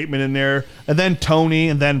throw Bateman in there, and then Toney,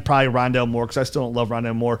 and then probably Rondell Moore, because I still don't love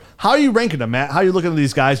Rondell Moore. How are you ranking them, Matt? How are you looking at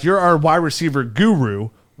these guys? You're our wide receiver guru.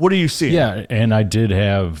 What do you see? Yeah, and I did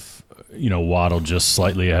have Waddle just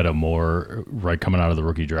slightly ahead of Moore right coming out of the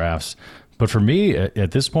rookie drafts. But for me,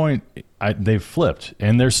 at this point, they've flipped,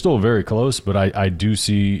 and they're still very close. But I do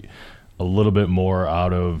see a little bit more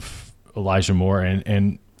out of Elijah Moore,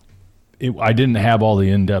 and I didn't have all the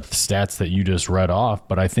in-depth stats that you just read off,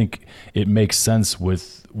 but I think it makes sense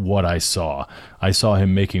with what I saw. I saw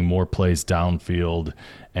him making more plays downfield,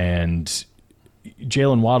 and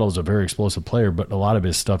Jalen Waddle is a very explosive player, but a lot of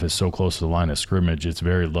his stuff is so close to the line of scrimmage. It's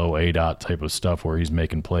very low ADOT type of stuff where he's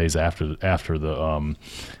making plays after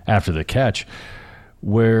the catch,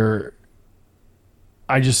 where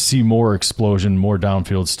I just see more explosion, more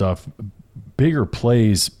downfield stuff, bigger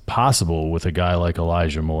plays possible with a guy like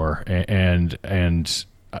Elijah Moore, and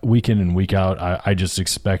week in and week out, I just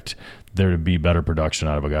expect there to be better production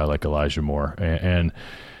out of a guy like Elijah Moore, and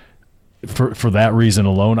for that reason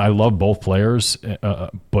alone, I love both players,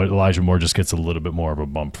 but Elijah Moore just gets a little bit more of a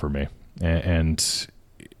bump for me, and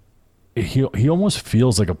he almost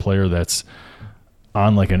feels like a player that's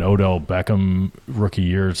on like an Odell Beckham rookie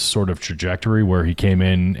year sort of trajectory, where he came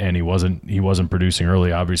in and he wasn't producing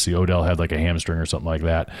early. Obviously, Odell had like a hamstring or something like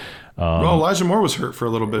that. Well, Elijah Moore was hurt for a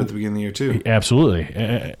little bit at the beginning of the year too. Absolutely,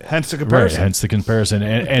 hence the comparison. Right, hence the comparison.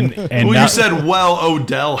 And well, you said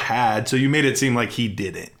Odell had, so you made it seem like he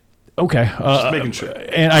didn't. Okay, just making sure.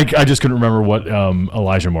 And I just couldn't remember what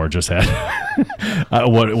Elijah Moore just had,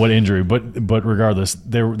 what injury. But regardless,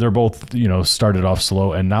 they're both started off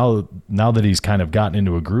slow, and now that he's kind of gotten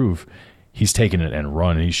into a groove, he's taken it and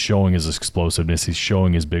run. And he's showing his explosiveness. He's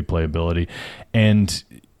showing his big playability, and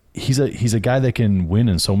he's a guy that can win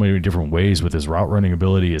in so many different ways with his route running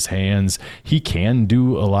ability, his hands. He can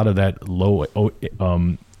do a lot of that low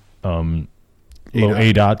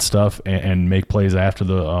ADOT stuff and make plays after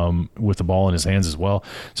the with the ball in his hands as well.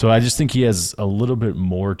 So I just think he has a little bit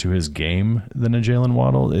more to his game than a Jalen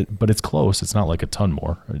Waddle, but it's close. It's not like a ton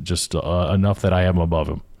more, just enough that I have him above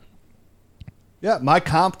him. Yeah, my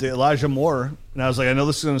comp to Elijah Moore, and I was like, I know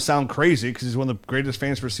this is going to sound crazy because he's one of the greatest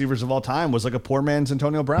fantasy receivers of all time, was like a poor man's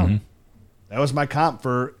Antonio Brown. Mm-hmm. That was my comp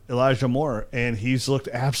for Elijah Moore, and he's looked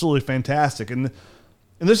absolutely fantastic. And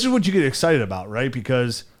this is what you get excited about, right?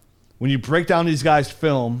 Because when you break down these guys'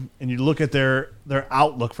 film and you look at their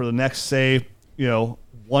outlook for the next, say,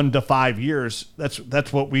 1 to 5 years, that's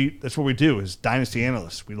what we do as dynasty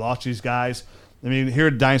analysts. We watch these guys. I mean, here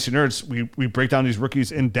at Dynasty Nerds, we break down these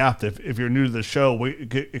rookies in depth. If you're new to the show, we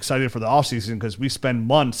get excited for the offseason because we spend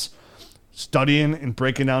months studying and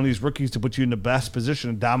breaking down these rookies to put you in the best position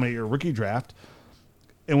to dominate your rookie draft.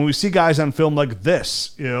 And when we see guys on film like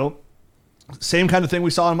this, same kind of thing we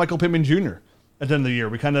saw in Michael Pittman Jr. at the end of the year.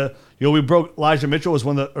 We kind of, we broke Elijah Moore was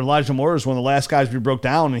one of the last guys we broke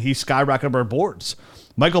down, and he skyrocketed our boards.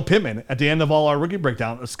 Michael Pittman, at the end of all our rookie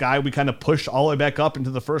breakdown, this guy we kind of pushed all the way back up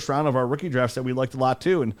into the first round of our rookie drafts that we liked a lot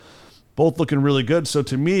too, and both looking really good. So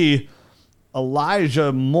to me,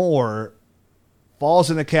 Elijah Moore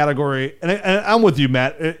falls in the category, and I'm with you,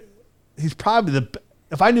 Matt. He's probably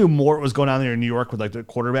if I knew more was going on there in New York with like the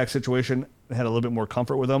quarterback situation and had a little bit more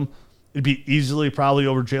comfort with him, it'd be easily probably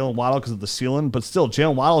over Jalen Waddle because of the ceiling. But still,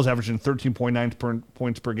 Jalen Waddle is averaging 13.9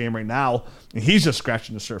 points per game right now, and he's just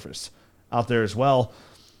scratching the surface out there as well.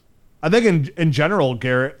 I think in general,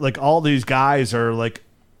 Garrett, like all these guys are like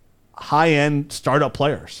high-end startup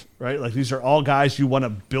players, right? Like these are all guys you want to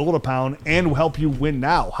build upon and help you win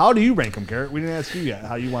now. How do you rank them, Garrett? We didn't ask you yet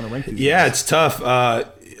how you want to rank these guys. It's tough.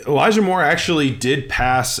 Elijah Moore actually did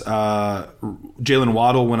pass Jalen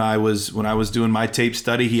Waddle when I was doing my tape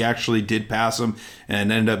study. He actually did pass him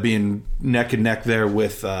and ended up being neck and neck there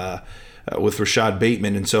with Rashad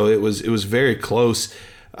Bateman, and so it was very close.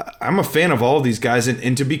 I'm a fan of all of these guys,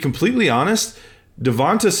 and to be completely honest,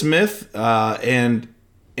 Devonta Smith and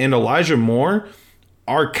Elijah Moore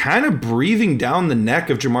are kind of breathing down the neck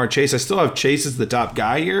of Jamar Chase. I still have Chase as the top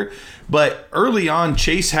guy here, but early on,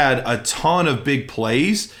 Chase had a ton of big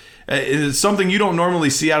plays. It's something you don't normally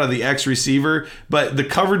see out of the X receiver, but the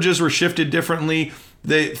coverages were shifted differently.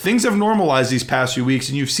 Things have normalized these past few weeks,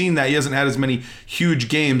 and you've seen that he hasn't had as many huge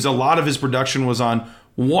games. A lot of his production was on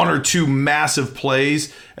 1 or 2 massive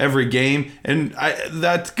plays every game, and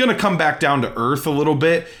that's going to come back down to earth a little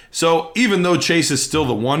bit. So even though Chase is still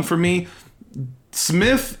the one for me,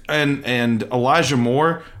 Smith and Elijah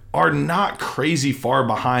Moore are not crazy far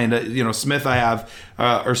behind. Smith I have,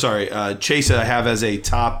 Chase I have as a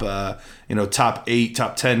top 8,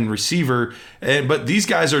 top 10 receiver, but these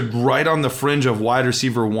guys are right on the fringe of wide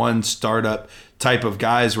receiver 1 startup type of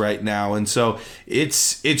guys right now, and so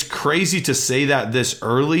it's crazy to say that this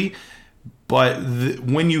early, but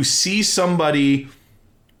when you see somebody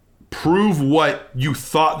prove what you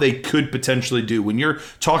thought they could potentially do, when you're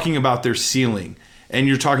talking about their ceiling and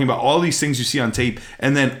you're talking about all these things you see on tape,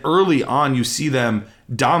 and then early on you see them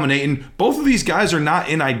dominate. And both of these guys are not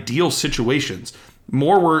in ideal situations.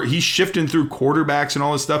 More where he's shifting through quarterbacks and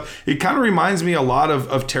all this stuff. It kind of reminds me a lot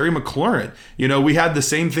of Terry McLaurin. You know, we had the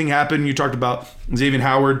same thing happen. You talked about Xavier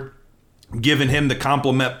Howard giving him the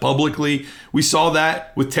compliment publicly. We saw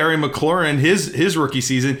that with Terry McLaurin, his rookie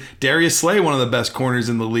season. Darius Slay, one of the best corners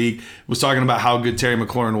in the league, was talking about how good Terry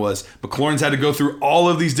McLaurin was. McLaurin's had to go through all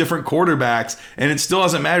of these different quarterbacks, and it still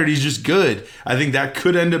hasn't mattered. He's just good. I think that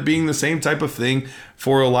could end up being the same type of thing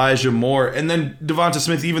for Elijah Moore. And then Devonta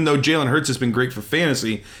Smith, even though Jalen Hurts has been great for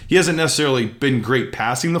fantasy, he hasn't necessarily been great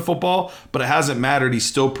passing the football, but it hasn't mattered. He's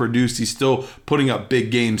still produced. He's still putting up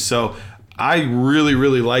big games. So I really,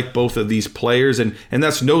 really like both of these players, and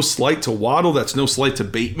that's no slight to Waddle. That's no slight to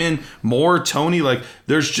Bateman, Moore, Tony. Like,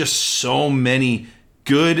 there's just so many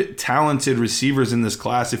good, talented receivers in this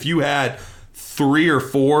class. If you had 3 or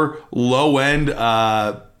 4 low-end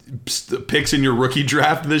picks in your rookie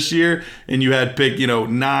draft this year, and you had pick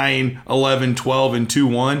 9, 11, 12, and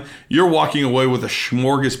 2-1, you're walking away with a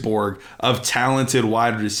smorgasbord of talented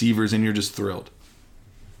wide receivers, and you're just thrilled.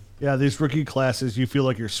 Yeah, these rookie classes, you feel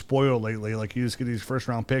like you're spoiled lately. Like, you just get these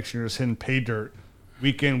first-round picks, and you're just hitting pay dirt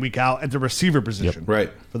week in, week out at the receiver position,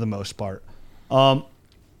 right, for the most part. So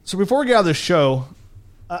before we get out of this show,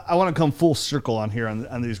 I want to come full circle on here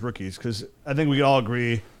on these rookies, because I think we can all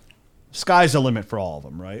agree sky's the limit for all of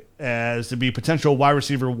them, right? As to be potential wide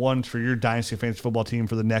receiver ones for your Dynasty Fantasy Football team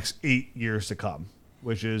for the next 8 years to come,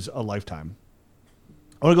 which is a lifetime.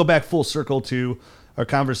 I want to go back full circle to our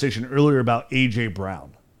conversation earlier about A.J.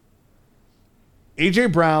 Brown. A.J.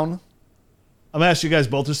 Brown, I'm going to ask you guys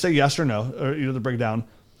both to say yes or no, or either to break down.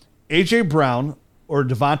 A.J. Brown or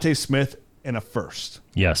Devonta Smith in a first?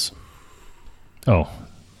 Yes. Oh,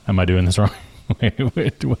 am I doing this wrong?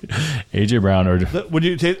 wait. A.J. Brown or... Would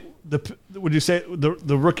you say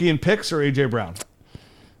the rookie in picks or A.J. Brown?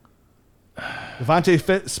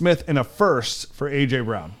 Devonta Smith in a first for A.J.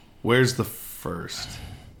 Brown. Where's the first?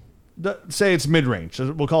 Say it's mid-range.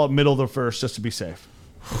 So we'll call it middle of the first just to be safe.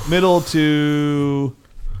 Middle to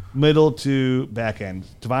back end.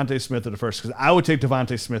 Devonta Smith in the first, because I would take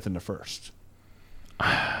Devonta Smith in the first.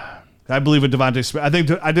 I believe in Devonta Smith. I think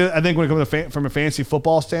when it comes to from a fantasy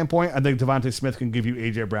football standpoint, I think Devonta Smith can give you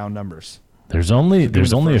A.J. Brown numbers. There's only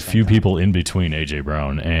a few people in between A.J.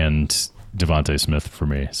 Brown and Devonta Smith for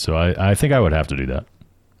me, so I think I would have to do that.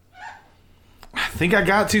 I think I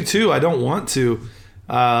got to too. I don't want to.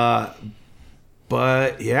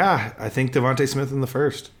 But yeah, I think Devonta Smith in the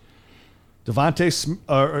first.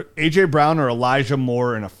 A.J. Brown or Elijah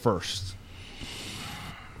Moore in a first.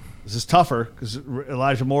 This is tougher because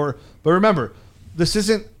Elijah Moore. But remember, this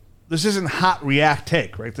isn't hot react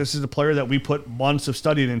take, right? This is a player that we put months of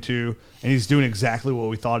studying into, and he's doing exactly what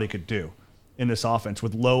we thought he could do in this offense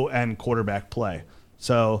with low end quarterback play.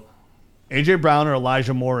 So, A.J. Brown or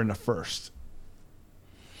Elijah Moore in the first.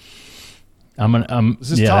 Tough.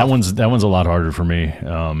 That one's a lot harder for me.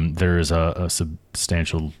 There is a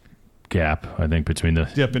substantial gap, I think, between the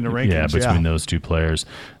dip in the rankings. Between those two players.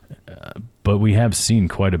 But we have seen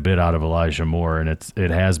quite a bit out of Elijah Moore, and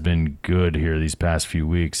it has been good here these past few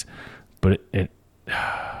weeks. But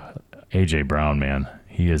A.J. Brown, man,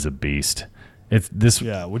 he is a beast.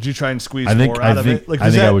 Would you try and squeeze more out of it?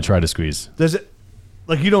 I would try to squeeze. Does it?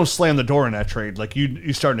 Like, you don't slam the door in that trade. Like,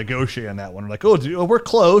 you start negotiating on that one. Like, we're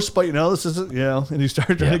close, but this isn't, and you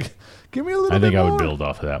start trying to give me a little bit more. I think I would build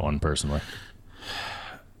off of that one personally.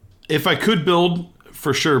 If I could build,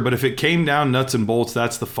 for sure, but if it came down nuts and bolts,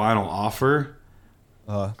 that's the final offer.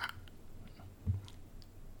 I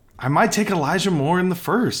might take Elijah Moore in the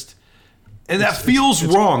first. And that feels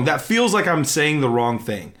wrong. That feels like I'm saying the wrong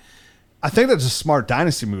thing. I think that's a smart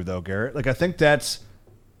dynasty move, though, Garrett. Like, I think to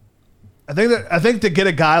get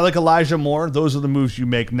a guy like Elijah Moore, those are the moves you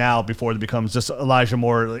make now before it becomes just Elijah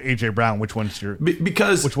Moore or A.J. Brown. Which one's your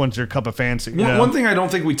cup of fancy? One thing I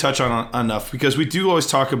don't think we touch on enough, because we do always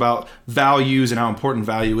talk about values and how important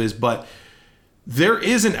value is, but there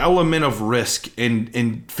is an element of risk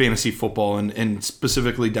in fantasy football and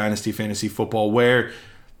specifically dynasty fantasy football where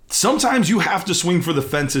sometimes you have to swing for the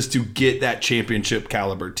fences to get that championship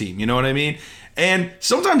caliber team. You know what I mean? And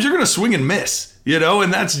sometimes you're going to swing and miss.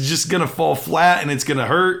 And that's just going to fall flat and it's going to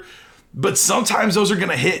hurt. But sometimes those are going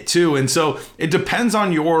to hit too. And so it depends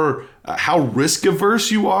on your how risk averse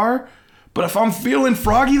you are. But if I'm feeling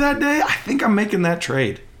froggy that day, I think I'm making that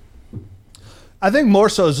trade. I think more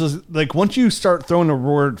so is just, like, once you start throwing the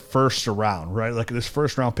word first around, right? Like this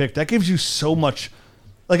first round pick, that gives you so much.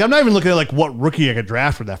 Like, I'm not even looking at like what rookie I could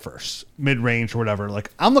draft with that first mid range or whatever. Like,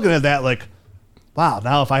 I'm looking at that like, wow,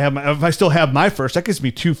 now if I still have my first, that gives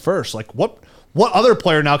me 2 firsts. Like, what other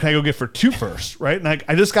player now can I go get for 2 firsts, right? And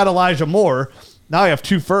I just got Elijah Moore. Now I have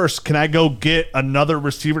 2 firsts. Can I go get another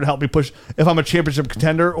receiver to help me push if I'm a championship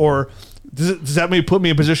contender? Or does that mean put me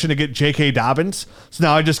in position to get J.K. Dobbins? So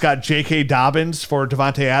now I just got J.K. Dobbins for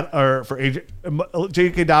J.K.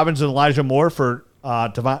 Dobbins and Elijah Moore for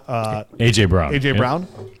A.J. Brown. A.J. Brown?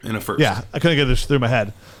 In a first. Yeah, I couldn't get this through my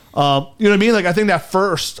head. You know what I mean? Like, I think that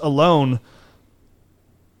first alone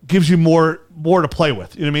gives you more to play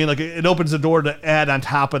with. You know what I mean? Like, it opens the door to add on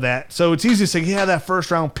top of that. So it's easy to say, yeah, that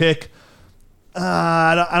first round pick,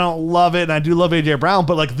 I don't love it, and I do love A.J. Brown,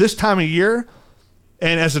 but like this time of year,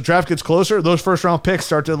 and as the draft gets closer, those first round picks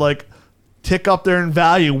start to like tick up there in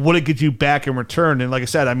value. What it gets you back in return? And like I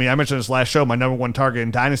said, I mean, I mentioned this last show. My number one target in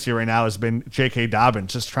Dynasty right now has been J.K.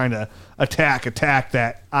 Dobbins, just trying to attack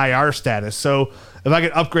that IR status. So if I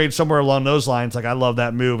could upgrade somewhere along those lines, like I love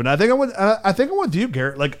that move. And I think I'm with you,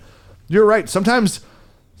 Garrett. Like you're right. Sometimes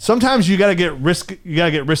you got to get risky. You got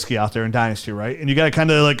to get risky out there in Dynasty, right? And you got to kind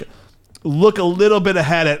of like look a little bit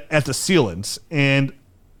ahead at the ceilings. And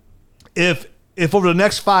if over the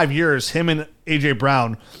next 5 years, him and A.J.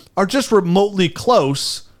 Brown are just remotely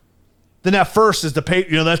close, then that first is the pay.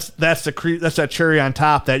 You know, that's that cherry on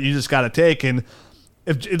top that you just got to take. And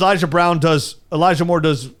if Elijah Moore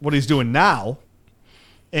does what he's doing now,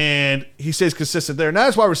 and he stays consistent there, now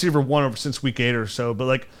that's wide receiver 1 over since week 8 or so. But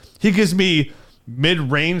like he gives me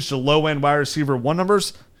mid-range to low-end wide receiver 1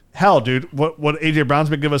 numbers. Hell, dude, what A.J. Brown's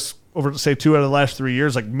been giving us over say 2 out of the last 3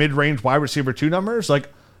 years, like mid-range wide receiver 2 numbers, like.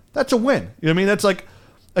 That's a win. You know what I mean? That's like,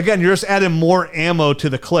 again, you're just adding more ammo to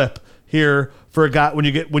the clip here for a guy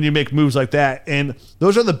when you make moves like that. And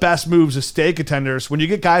those are the best moves to stay contenders. When you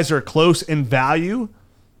get guys that are close in value,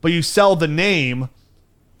 but you sell the name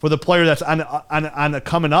for the player that's on the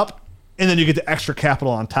coming up, and then you get the extra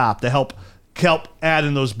capital on top to help add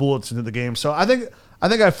in those bullets into the game. So I think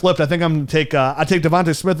I flipped. I think I'm going to take I take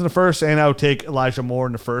Devontae Smith in the first, and I would take Elijah Moore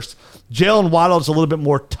in the first. Jalen Waddle is a little bit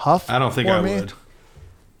more tough. I don't think I would.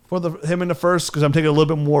 For him in the first, because I'm taking a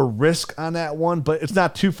little bit more risk on that one, but it's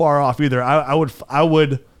not too far off either. I would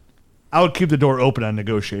keep the door open on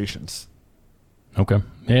negotiations. Okay,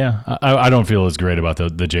 yeah, I don't feel as great about the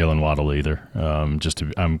Jalen Waddle either. I'm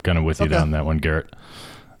kind of with you on that one, Garrett.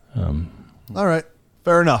 All right,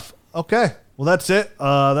 fair enough. Okay, well that's it.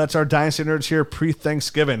 That's our Dynasty Nerds here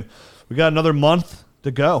pre-Thanksgiving. We got another month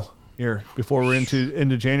to go here before we're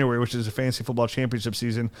into January, which is a fantasy football championship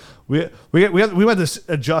season. We have to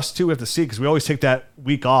adjust too. We have to see because we always take that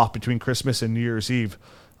week off between Christmas and New Year's Eve.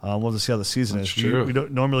 We'll have to see how the season is. True. We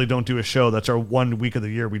normally don't do a show. That's our 1 week of the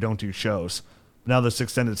year we don't do shows. Now this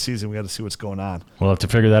extended season, we got to see what's going on. We'll have to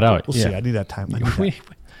figure that out. We'll see. I need that time.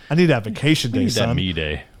 I need that vacation day, son. That me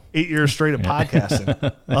day. 8 years straight of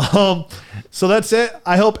podcasting. So that's it.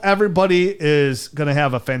 I hope everybody is going to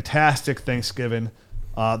have a fantastic Thanksgiving.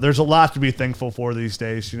 There's a lot to be thankful for these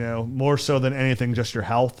days, you know, more so than anything, just your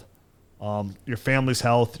health, your family's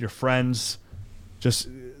health, your friends, just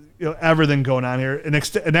everything going on here. An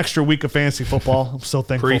extra week of fantasy football. I'm so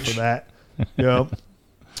thankful for that.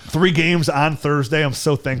 3 games on Thursday. I'm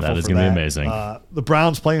so thankful for that. That is going to be amazing. The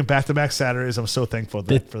Browns playing back-to-back Saturdays. I'm so thankful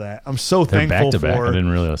for that. I'm so thankful for I didn't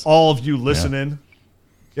realize. all of you listening.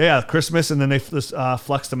 Yeah, Christmas, and then they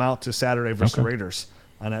flexed them out to Saturday versus the Raiders.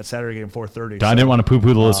 On that Saturday game, 4:30. I didn't want to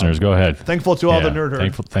poo-poo the listeners. Go ahead. Thankful to all the Nerd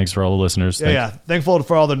Herd. Thanks for all the listeners. Thankful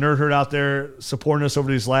for all the Nerd Herd out there supporting us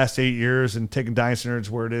over these last 8 years and taking Dynasty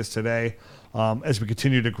Nerds where it is today as we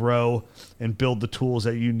continue to grow and build the tools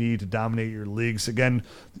that you need to dominate your leagues. Again,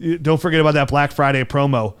 don't forget about that Black Friday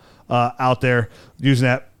promo out there using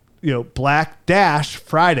that Black Dash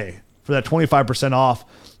Friday for that 25% off.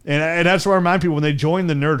 And that's what I remind people when they join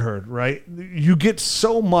the Nerd Herd, right? You get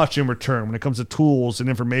so much in return when it comes to tools and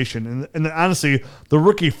information. And honestly, the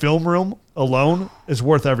rookie film room alone is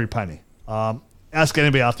worth every penny. Ask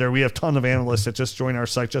anybody out there. We have a ton of analysts that just join our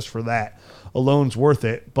site just for that. Alone's worth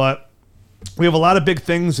it. But we have a lot of big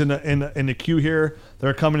things in the queue here that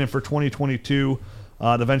are coming in for 2022 to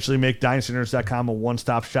eventually make DynastyNerds.com a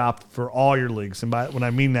one-stop shop for all your leagues. And when I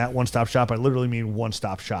mean that one-stop shop, I literally mean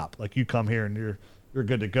one-stop shop. Like you come here and you're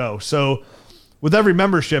good to go. So with every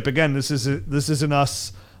membership, again, this isn't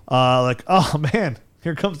us like, oh man,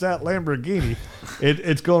 here comes that Lamborghini.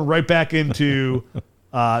 It's going right back into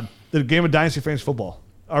the game of Dynasty Fantasy Football.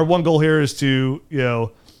 Our one goal here is to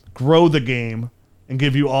grow the game and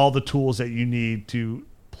give you all the tools that you need to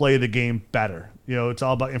play the game better. It's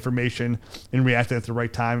all about information and reacting at the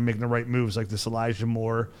right time and making the right moves, like this Elijah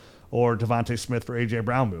Moore or Devontae Smith for A.J.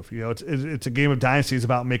 Brown move. It's a game of Dynasty. It's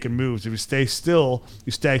about making moves. If you stay still,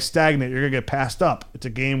 you stay stagnant, you're going to get passed up. It's a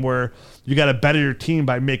game where you got to better your team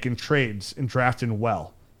by making trades and drafting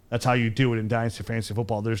well. That's how you do it in Dynasty Fantasy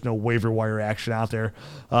Football. There's no waiver wire action out there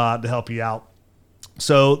to help you out.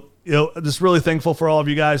 So, just really thankful for all of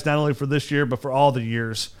you guys, not only for this year, but for all the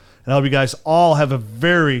years. And I hope you guys all have a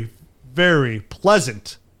very, very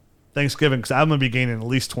pleasant Thanksgiving, because I'm going to be gaining at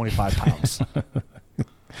least 25 pounds.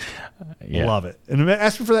 Yeah. Love it. And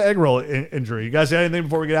ask me for that egg roll injury. You guys got anything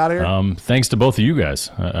before we get out of here? Thanks to both of you guys.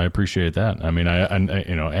 I appreciate that. I mean, I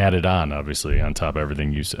added on, obviously, on top of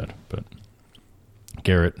everything you said. But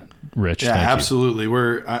Garrett, Rich, yeah, thank absolutely.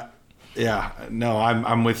 I'm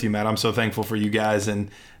with you, Matt. I'm so thankful for you guys. And,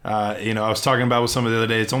 I was talking about with somebody the other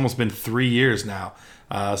day, it's almost been 3 years now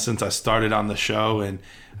since I started on the show. And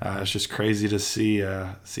it's just crazy to see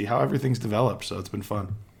how everything's developed. So it's been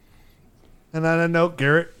fun. And on that note,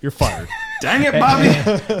 Garrett, you're fired. Dang it, Bobby.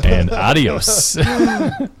 And adios.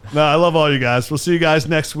 No, I love all you guys. We'll see you guys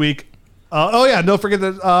next week. Don't forget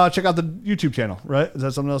to check out the YouTube channel, right? Is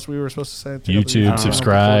that something else we were supposed to say? YouTube,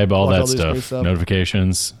 subscribe, all that stuff.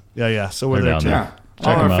 Notifications. Yeah. So we're there down too. there. Yeah. All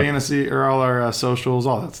Check our 'em out. fantasy or all our socials,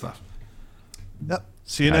 all that stuff. Yep.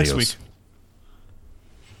 See you Adios. next week.